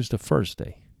 which is the first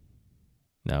day?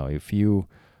 Now, if you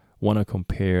want to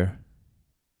compare,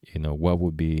 what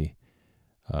would be,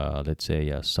 let's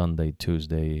say, Sunday,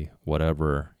 Tuesday,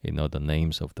 whatever, the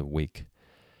names of the week,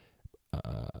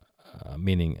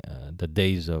 meaning the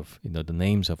days of, the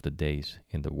names of the days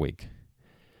in the week.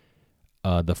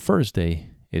 The first day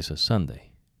is a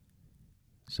Sunday.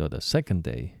 So the second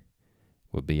day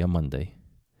would be a Monday.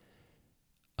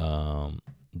 A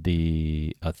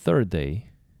third day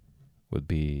would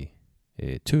be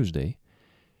a Tuesday.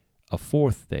 A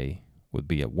fourth day would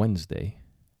be a Wednesday.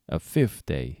 A fifth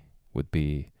day would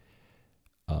be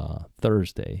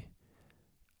Thursday.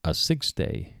 A sixth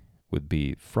day would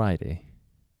be Friday.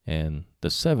 And the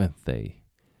 7th day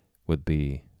would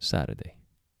be Saturday.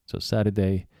 So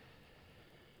Saturday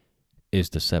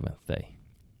is the 7th day.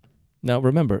 Now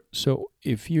remember, so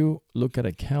if you look at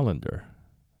a calendar,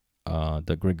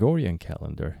 the Gregorian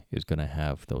calendar is going to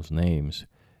have those names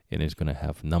and it's going to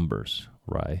have numbers,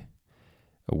 right?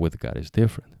 With God is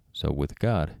different. So with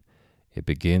God, it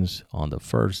begins on the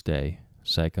first day,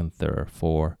 second, third,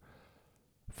 4,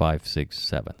 5, 6,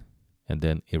 7. And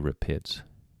then it repeats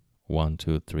 1,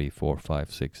 2, 3, 4,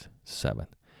 5, 6, 7.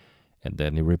 And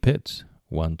then it repeats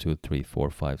 1, 2, 3, 4,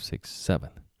 5, 6, 7.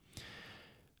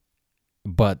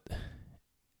 But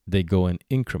they go in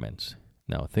increments.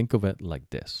 Now think of it like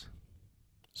this.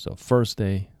 So first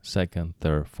day, second,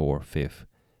 third, fourth, fifth,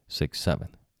 6,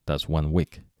 7. That's 1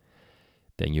 week.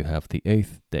 Then you have the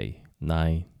 8th day,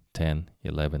 9, 10,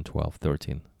 11, 12,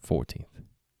 13, 14th.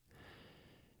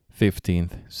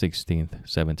 15th, 16th,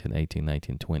 17th, 18th,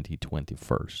 19th, 20th,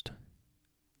 21st.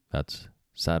 That's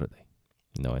Saturday.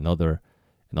 Another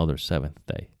 7th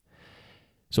day.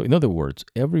 So in other words,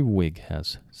 every week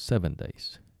has 7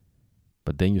 days.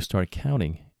 But then you start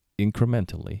counting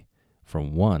incrementally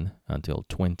from 1 until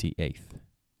 28th,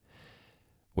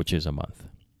 which is a month.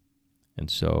 And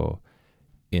so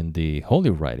in the Holy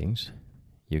Writings,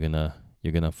 you're gonna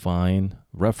find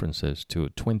references to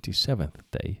 27th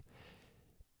day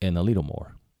and a little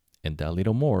more. And that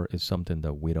little more is something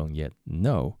that we don't yet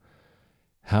know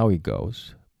how it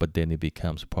goes, but then it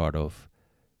becomes part of,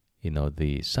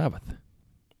 the Sabbath.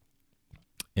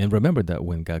 And remember that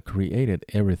when God created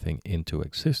everything into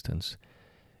existence,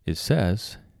 it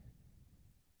says,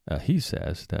 he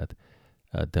says that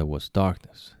there was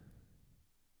darkness.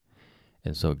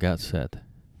 And so God said,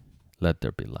 let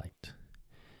there be light.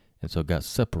 And so God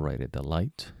separated the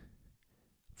light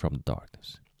from the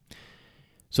darkness.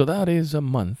 So that is a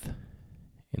month,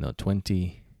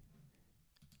 27th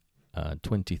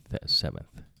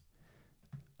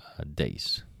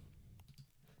days.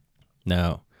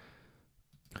 Now,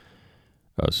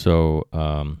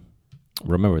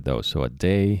 remember though, so a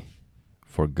day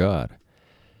for God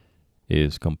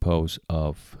is composed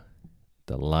of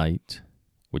the light,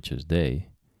 which is day,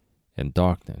 and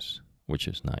darkness, which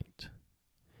is night.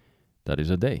 That is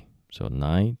a day. So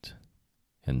night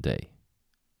and day.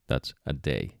 That's a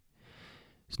day.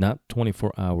 It's not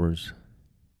 24 hours.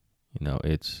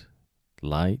 It's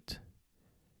light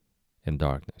and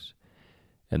darkness.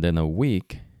 And then a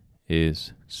week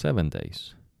is 7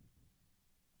 days.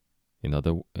 In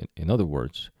other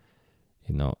words,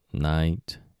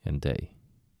 night and day.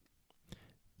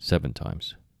 7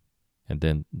 times. And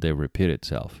then they repeat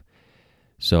itself.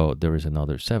 So there is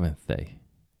another 7th day.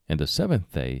 And the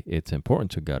 7th day, it's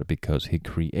important to God because he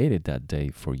created that day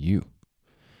for you.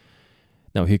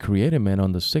 Now, he created man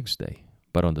on the 6th day,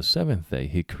 but on the 7th day,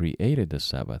 he created the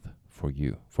Sabbath for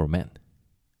you, for men.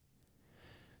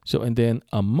 So, and then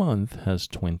a month has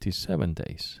 27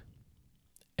 days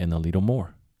and a little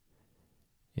more,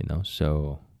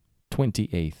 so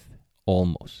 28th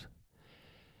almost.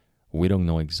 We don't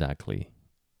know exactly,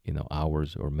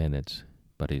 hours or minutes,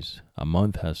 but a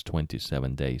month has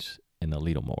 27 days and a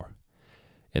little more.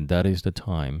 And that is the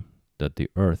time that the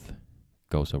earth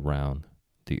goes around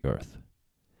the earth.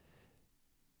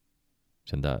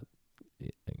 And that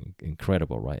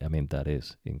incredible, right? I mean, that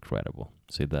is incredible.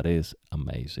 See, that is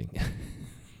amazing.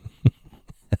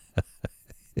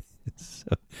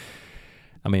 So,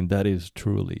 I mean, that is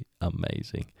truly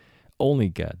amazing. Only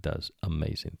God does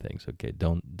amazing things, okay?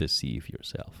 Don't deceive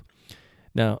yourself.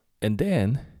 Now, and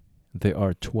then there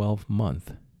are 12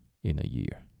 months in a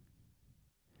year.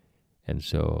 And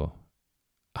so,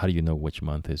 how do you know which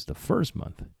month is the first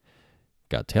month?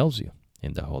 God tells you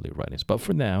in the Holy Writings. But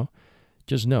for now,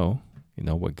 just know,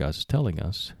 what God's telling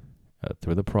us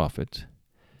through the prophet.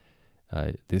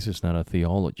 This is not a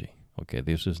theology, okay?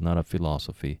 This is not a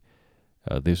philosophy.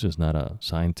 This is not a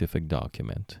scientific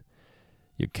document.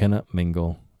 You cannot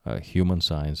mingle human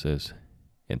sciences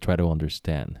and try to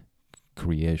understand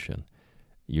creation.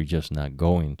 You're just not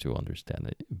going to understand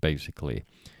it. Basically,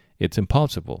 it's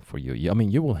impossible for you. I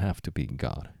mean, you will have to be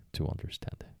God to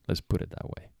understand it. Let's put it that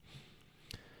way.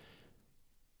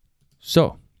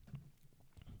 So,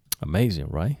 amazing,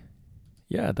 right?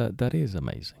 Yeah, that is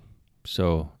amazing.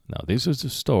 So, now this is the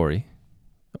story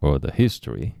or the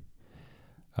history.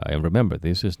 And remember,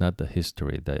 this is not the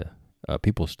history that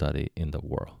people study in the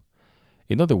world.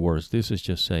 In other words, this is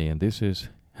just saying this is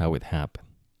how it happened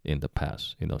in the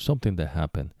past. Something that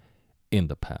happened in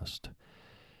the past.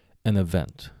 An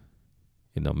event,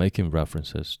 making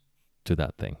references to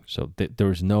that thing. So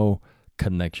there is no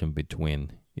connection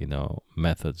between,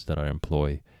 methods that are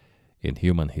employed in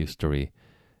human history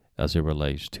as it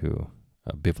relates to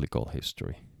biblical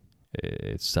history.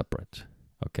 It's separate,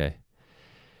 okay?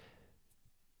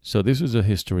 So this is a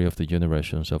history of the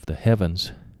generations of the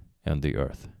heavens and the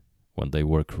earth when they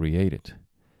were created,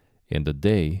 in the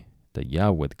day that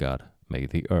Yahweh God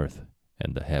made the earth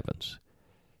and the heavens.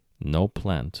 No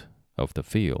plant of the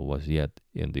field was yet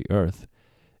in the earth,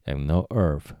 and no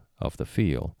herb of the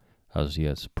field has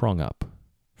yet sprung up,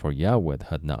 for Yahweh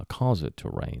had not caused it to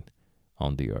rain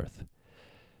on the earth.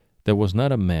 There was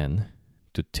not a man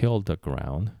to till the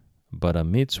ground, but a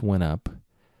mist went up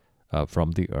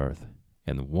from the earth,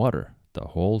 and water the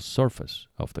whole surface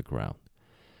of the ground.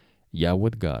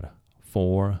 Yahweh God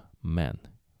formed man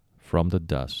from the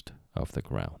dust of the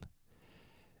ground,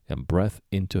 and breathed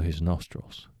into his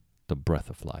nostrils the breath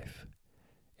of life,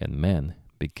 and man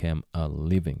became a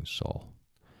living soul.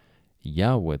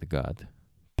 Yahweh God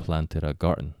planted a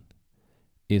garden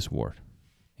eastward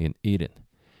in Eden,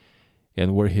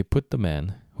 and where he put the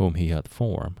man whom he had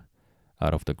formed,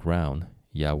 out of the ground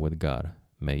Yahweh God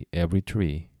made every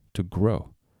tree to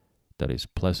grow that is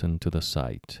pleasant to the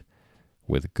sight,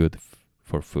 with good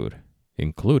for food,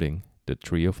 including the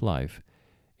tree of life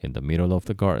in the middle of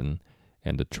the garden,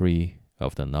 and the tree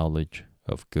of the knowledge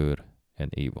of good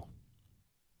and evil.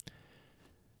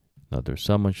 Now, there's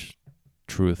so much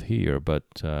truth here, but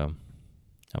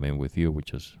with you,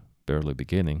 which is barely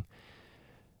beginning,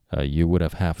 you would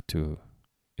have to,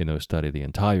 study the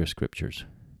entire scriptures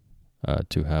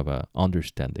to have an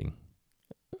understanding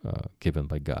given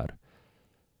by God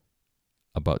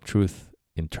about truth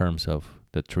in terms of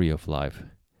the tree of life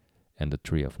and the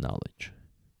tree of knowledge.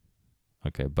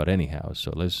 Okay, but anyhow,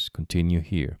 so let's continue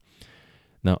here.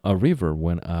 Now, a river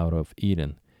went out of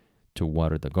Eden to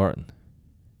water the garden,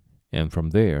 and from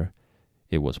there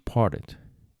it was parted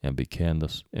and became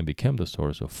the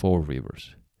source of 4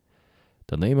 rivers.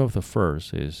 The name of the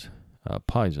first is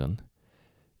Pison.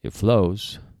 It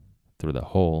flows through the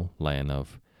whole land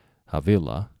of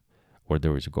Havilah, where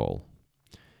there is gold.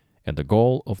 And the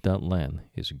gold of that land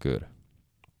is good.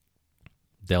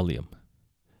 Bdellium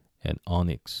and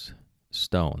onyx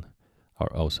stone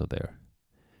are also there.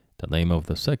 The name of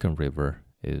the second river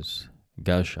is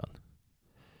Gashon.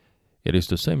 It is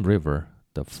the same river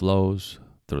that flows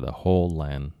through the whole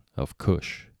land of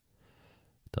Cush.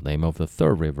 The name of the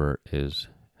third river is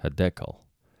Hiddekel.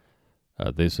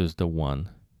 This is the one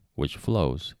which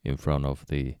flows in front of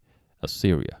the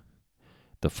Assyria.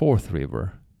 The fourth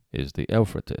river is the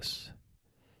Euphrates.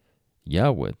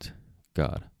 Yahweh,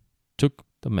 God, took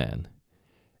the man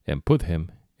and put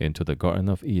him into the Garden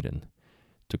of Eden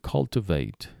to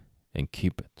cultivate and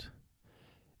keep it.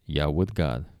 Yahweh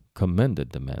God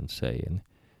commanded the man, saying,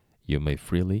 You may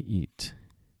freely eat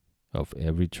of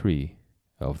every tree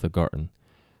of the garden,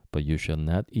 but you shall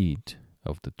not eat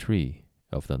of the tree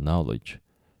of the knowledge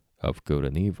of good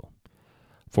and evil.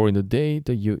 For in the day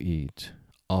that you eat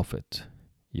of it,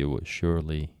 you will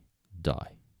surely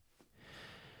die.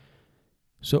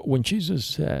 So when Jesus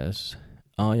says,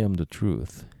 I am the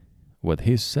truth, what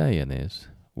he's saying is,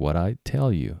 what I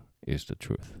tell you is the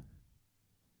truth.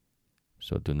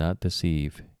 So do not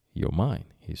deceive your mind,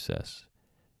 he says.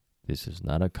 This is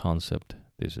not a concept.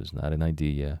 This is not an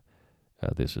idea.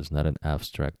 This is not an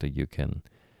abstract that you can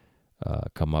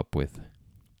come up with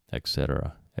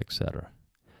etc., etc.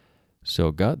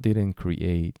 So God didn't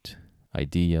create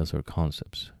ideas or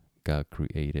concepts. God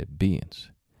created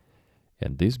beings.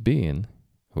 And this being,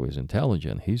 who is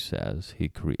intelligent, he says he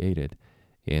created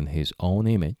in his own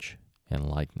image and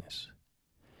likeness.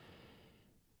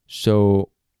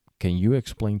 So, can you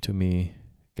explain to me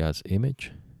God's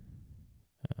image?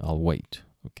 I'll wait.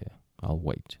 Okay, I'll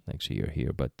wait next year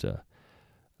here. But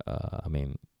I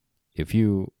mean, if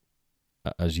you,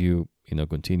 as you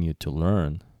continue to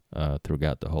learn through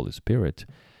God the Holy Spirit,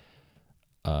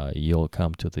 you'll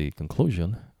come to the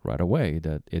conclusion right away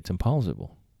that it's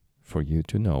impossible for you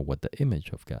to know what the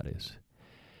image of God is.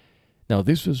 Now,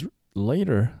 this was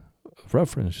later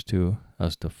referenced to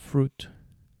as the fruit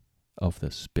of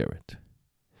the Spirit,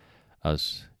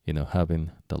 as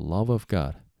having the love of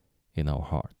God in our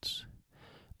hearts.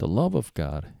 The love of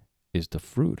God is the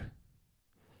fruit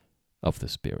of the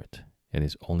Spirit. It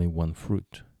is only one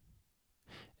fruit,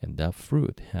 and that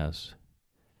fruit has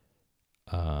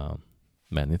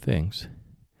many things,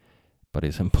 but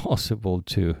it's impossible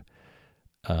to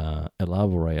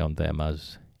elaborate on them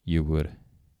as you would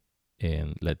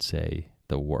in, let's say,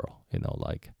 the world,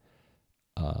 like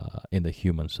in the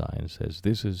human sciences.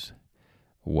 This is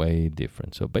way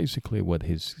different. So basically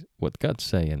what God's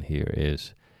saying here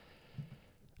is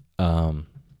the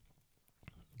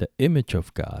image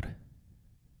of God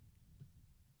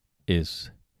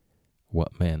is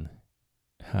what man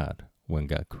had when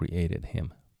God created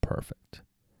him perfect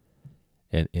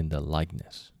and in the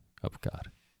likeness of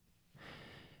God.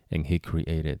 And he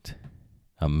created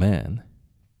a man.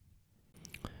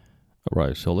 All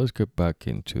right, so let's get back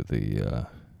into the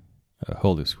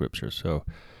Holy Scripture. So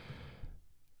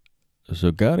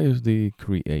God is the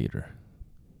creator.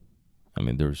 I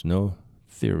mean, there's no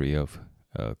theory of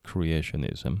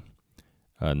creationism.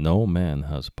 No man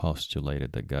has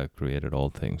postulated that God created all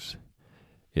things.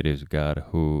 It is God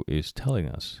who is telling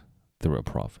us through a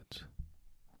prophet.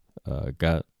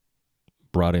 God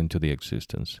brought into the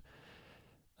existence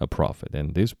a prophet,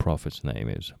 and this prophet's name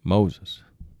is Moses.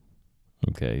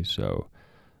 Okay, so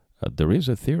there is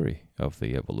a theory of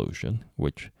the evolution,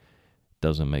 which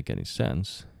doesn't make any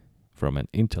sense from an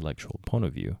intellectual point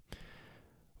of view,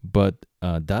 but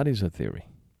that is a theory,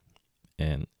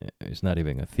 and it's not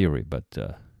even a theory, but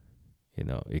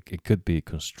it could be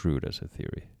construed as a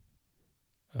theory.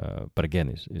 But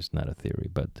again, it's not a theory.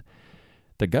 But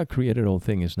that God created all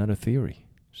things is not a theory.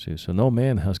 See, so no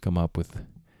man has come up with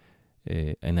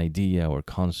an idea or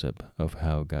concept of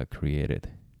how God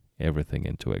created everything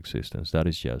into existence. That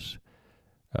is just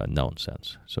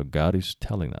nonsense. So God is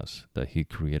telling us that he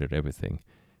created everything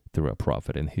through a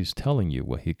prophet, and he's telling you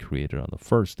what he created on the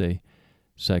first day,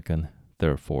 second,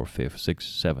 third, fourth, fifth, sixth,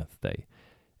 seventh day,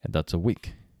 and that's a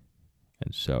week.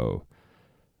 And so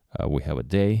we have a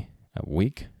day, a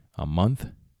week, a month,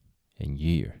 and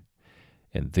year.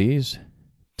 And this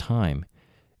time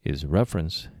is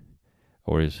referenced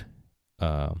or is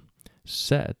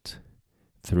set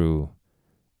through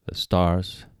the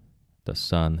stars, the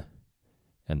sun,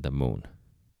 and the moon,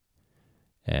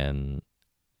 and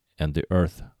the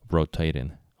earth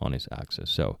rotating on its axis.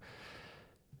 So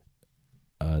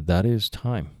that is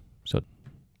time. So,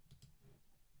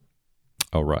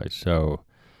 all right. So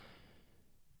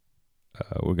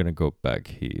we're gonna go back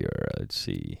here. Let's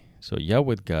see. So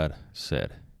Yahweh God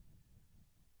said,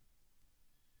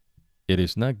 "It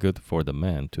is not good for the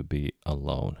man to be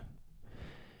alone.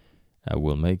 I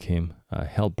will make him a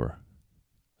helper,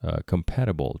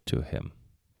 compatible to him."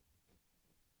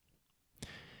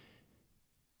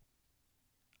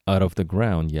 Out of the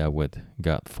ground Yahweh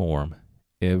God formed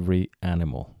every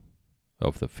animal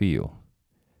of the field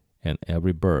and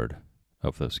every bird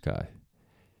of the sky,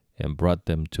 and brought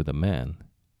them to the man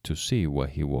to see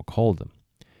what he will call them.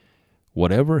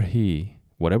 Whatever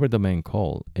the man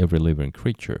called every living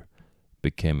creature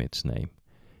became its name.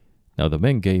 Now the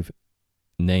man gave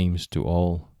names to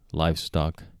all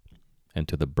livestock, and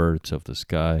to the birds of the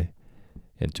sky,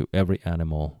 and to every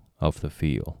animal of the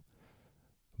field.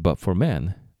 But for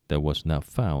man there was not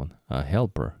found a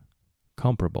helper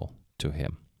comparable to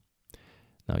him.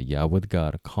 Now Yahweh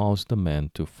God caused the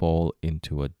man to fall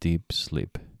into a deep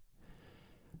sleep.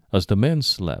 As the man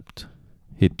slept,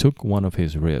 he took one of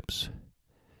his ribs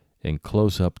and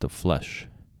closed up the flesh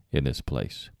in its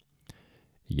place.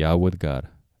 Yahweh God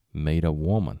made a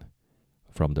woman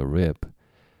from the rib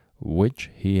which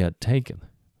he had taken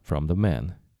from the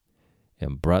man,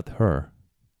 and brought her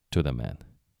to the man.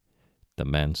 The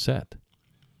man said,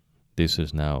 "This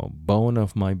is now bone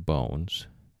of my bones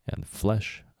and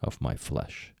flesh of my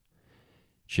flesh.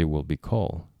 She will be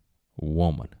called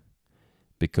woman,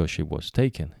 because she was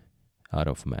taken out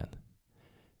of man.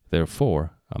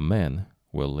 Therefore, a man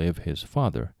will leave his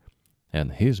father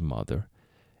and his mother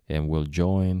and will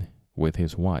join with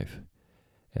his wife,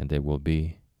 and they will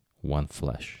be one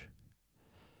flesh.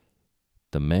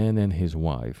 The man and his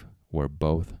wife were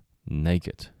both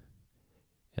naked,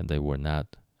 and they were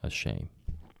not ashamed.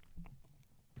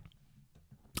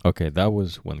 Okay, that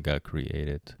was when God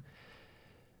created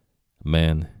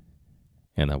man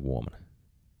and a woman.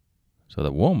 So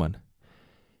the woman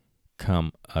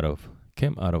came out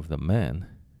of the man.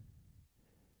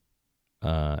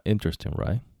 Interesting,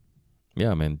 right?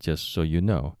 Yeah, I mean, just so you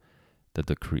know that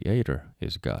the creator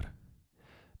is God.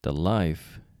 The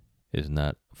life is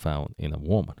not found in a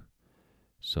woman.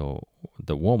 So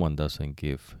the woman doesn't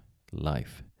give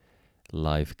life.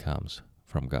 Life comes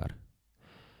from God.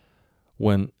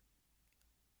 When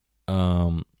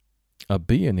a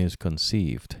being is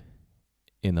conceived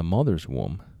in a mother's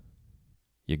womb,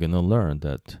 you're going to learn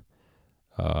that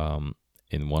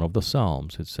in one of the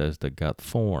Psalms, it says that God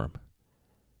formed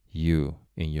you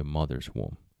in your mother's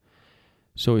womb.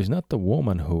 So it's not the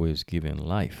woman who is giving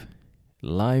life.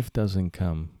 Life doesn't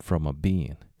come from a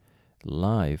being.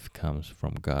 Life comes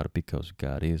from God because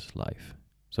God is life.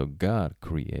 So God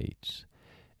creates.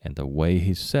 And the way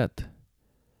He set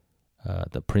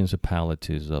the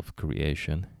principalities of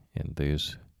creation in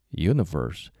this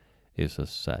universe is as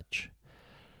such.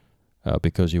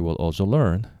 Because you will also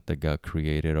learn that God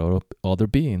created other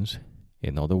beings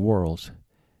in other worlds,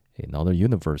 in other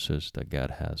universes that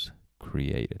God has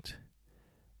created.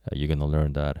 You're going to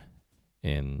learn that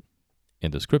in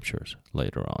the scriptures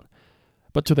later on.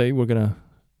 But today we're gonna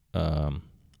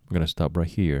stop right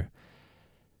here.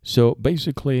 So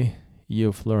basically,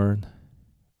 you've learned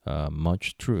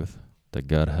much truth that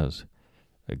God has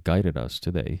guided us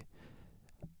today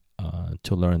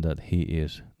to learn that He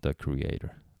is the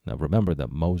Creator. Now remember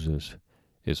that Moses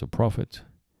is a prophet,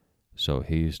 so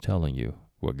he is telling you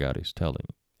what God is telling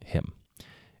him,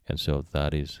 and so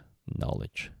that is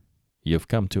knowledge. You've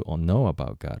come to know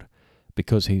about God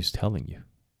because He's telling you.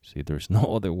 See, there's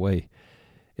no other way.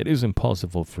 It is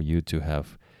impossible for you to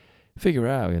figure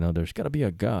out, there's got to be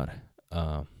a God.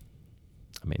 Don't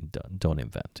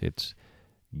invent. It's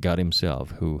God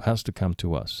Himself who has to come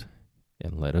to us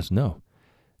and let us know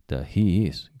that He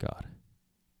is God,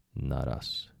 not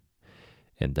us.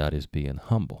 And that is being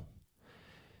humble.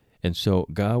 And so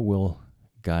God will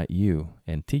guide you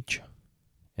and teach you.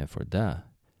 And for that,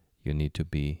 you need to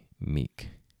be meek.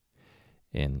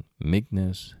 And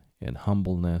meekness and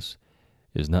humbleness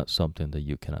is not something that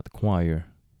you can acquire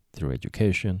through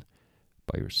education,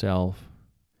 by yourself,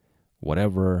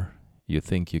 whatever you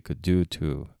think you could do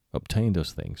to obtain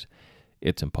those things.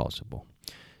 It's impossible.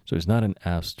 So it's not an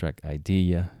abstract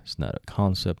idea. It's not a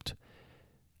concept.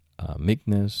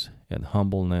 Meekness and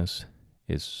humbleness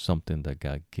is something that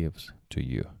God gives to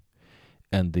you.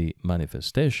 And the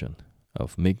manifestation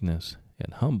of meekness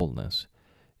and humbleness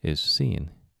is seen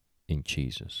in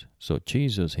Jesus. So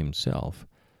Jesus Himself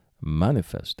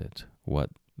manifested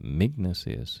what meekness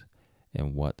is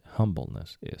and what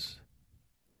humbleness is.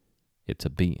 It's a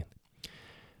being.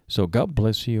 So God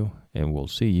bless you, and we'll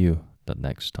see you the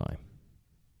next time.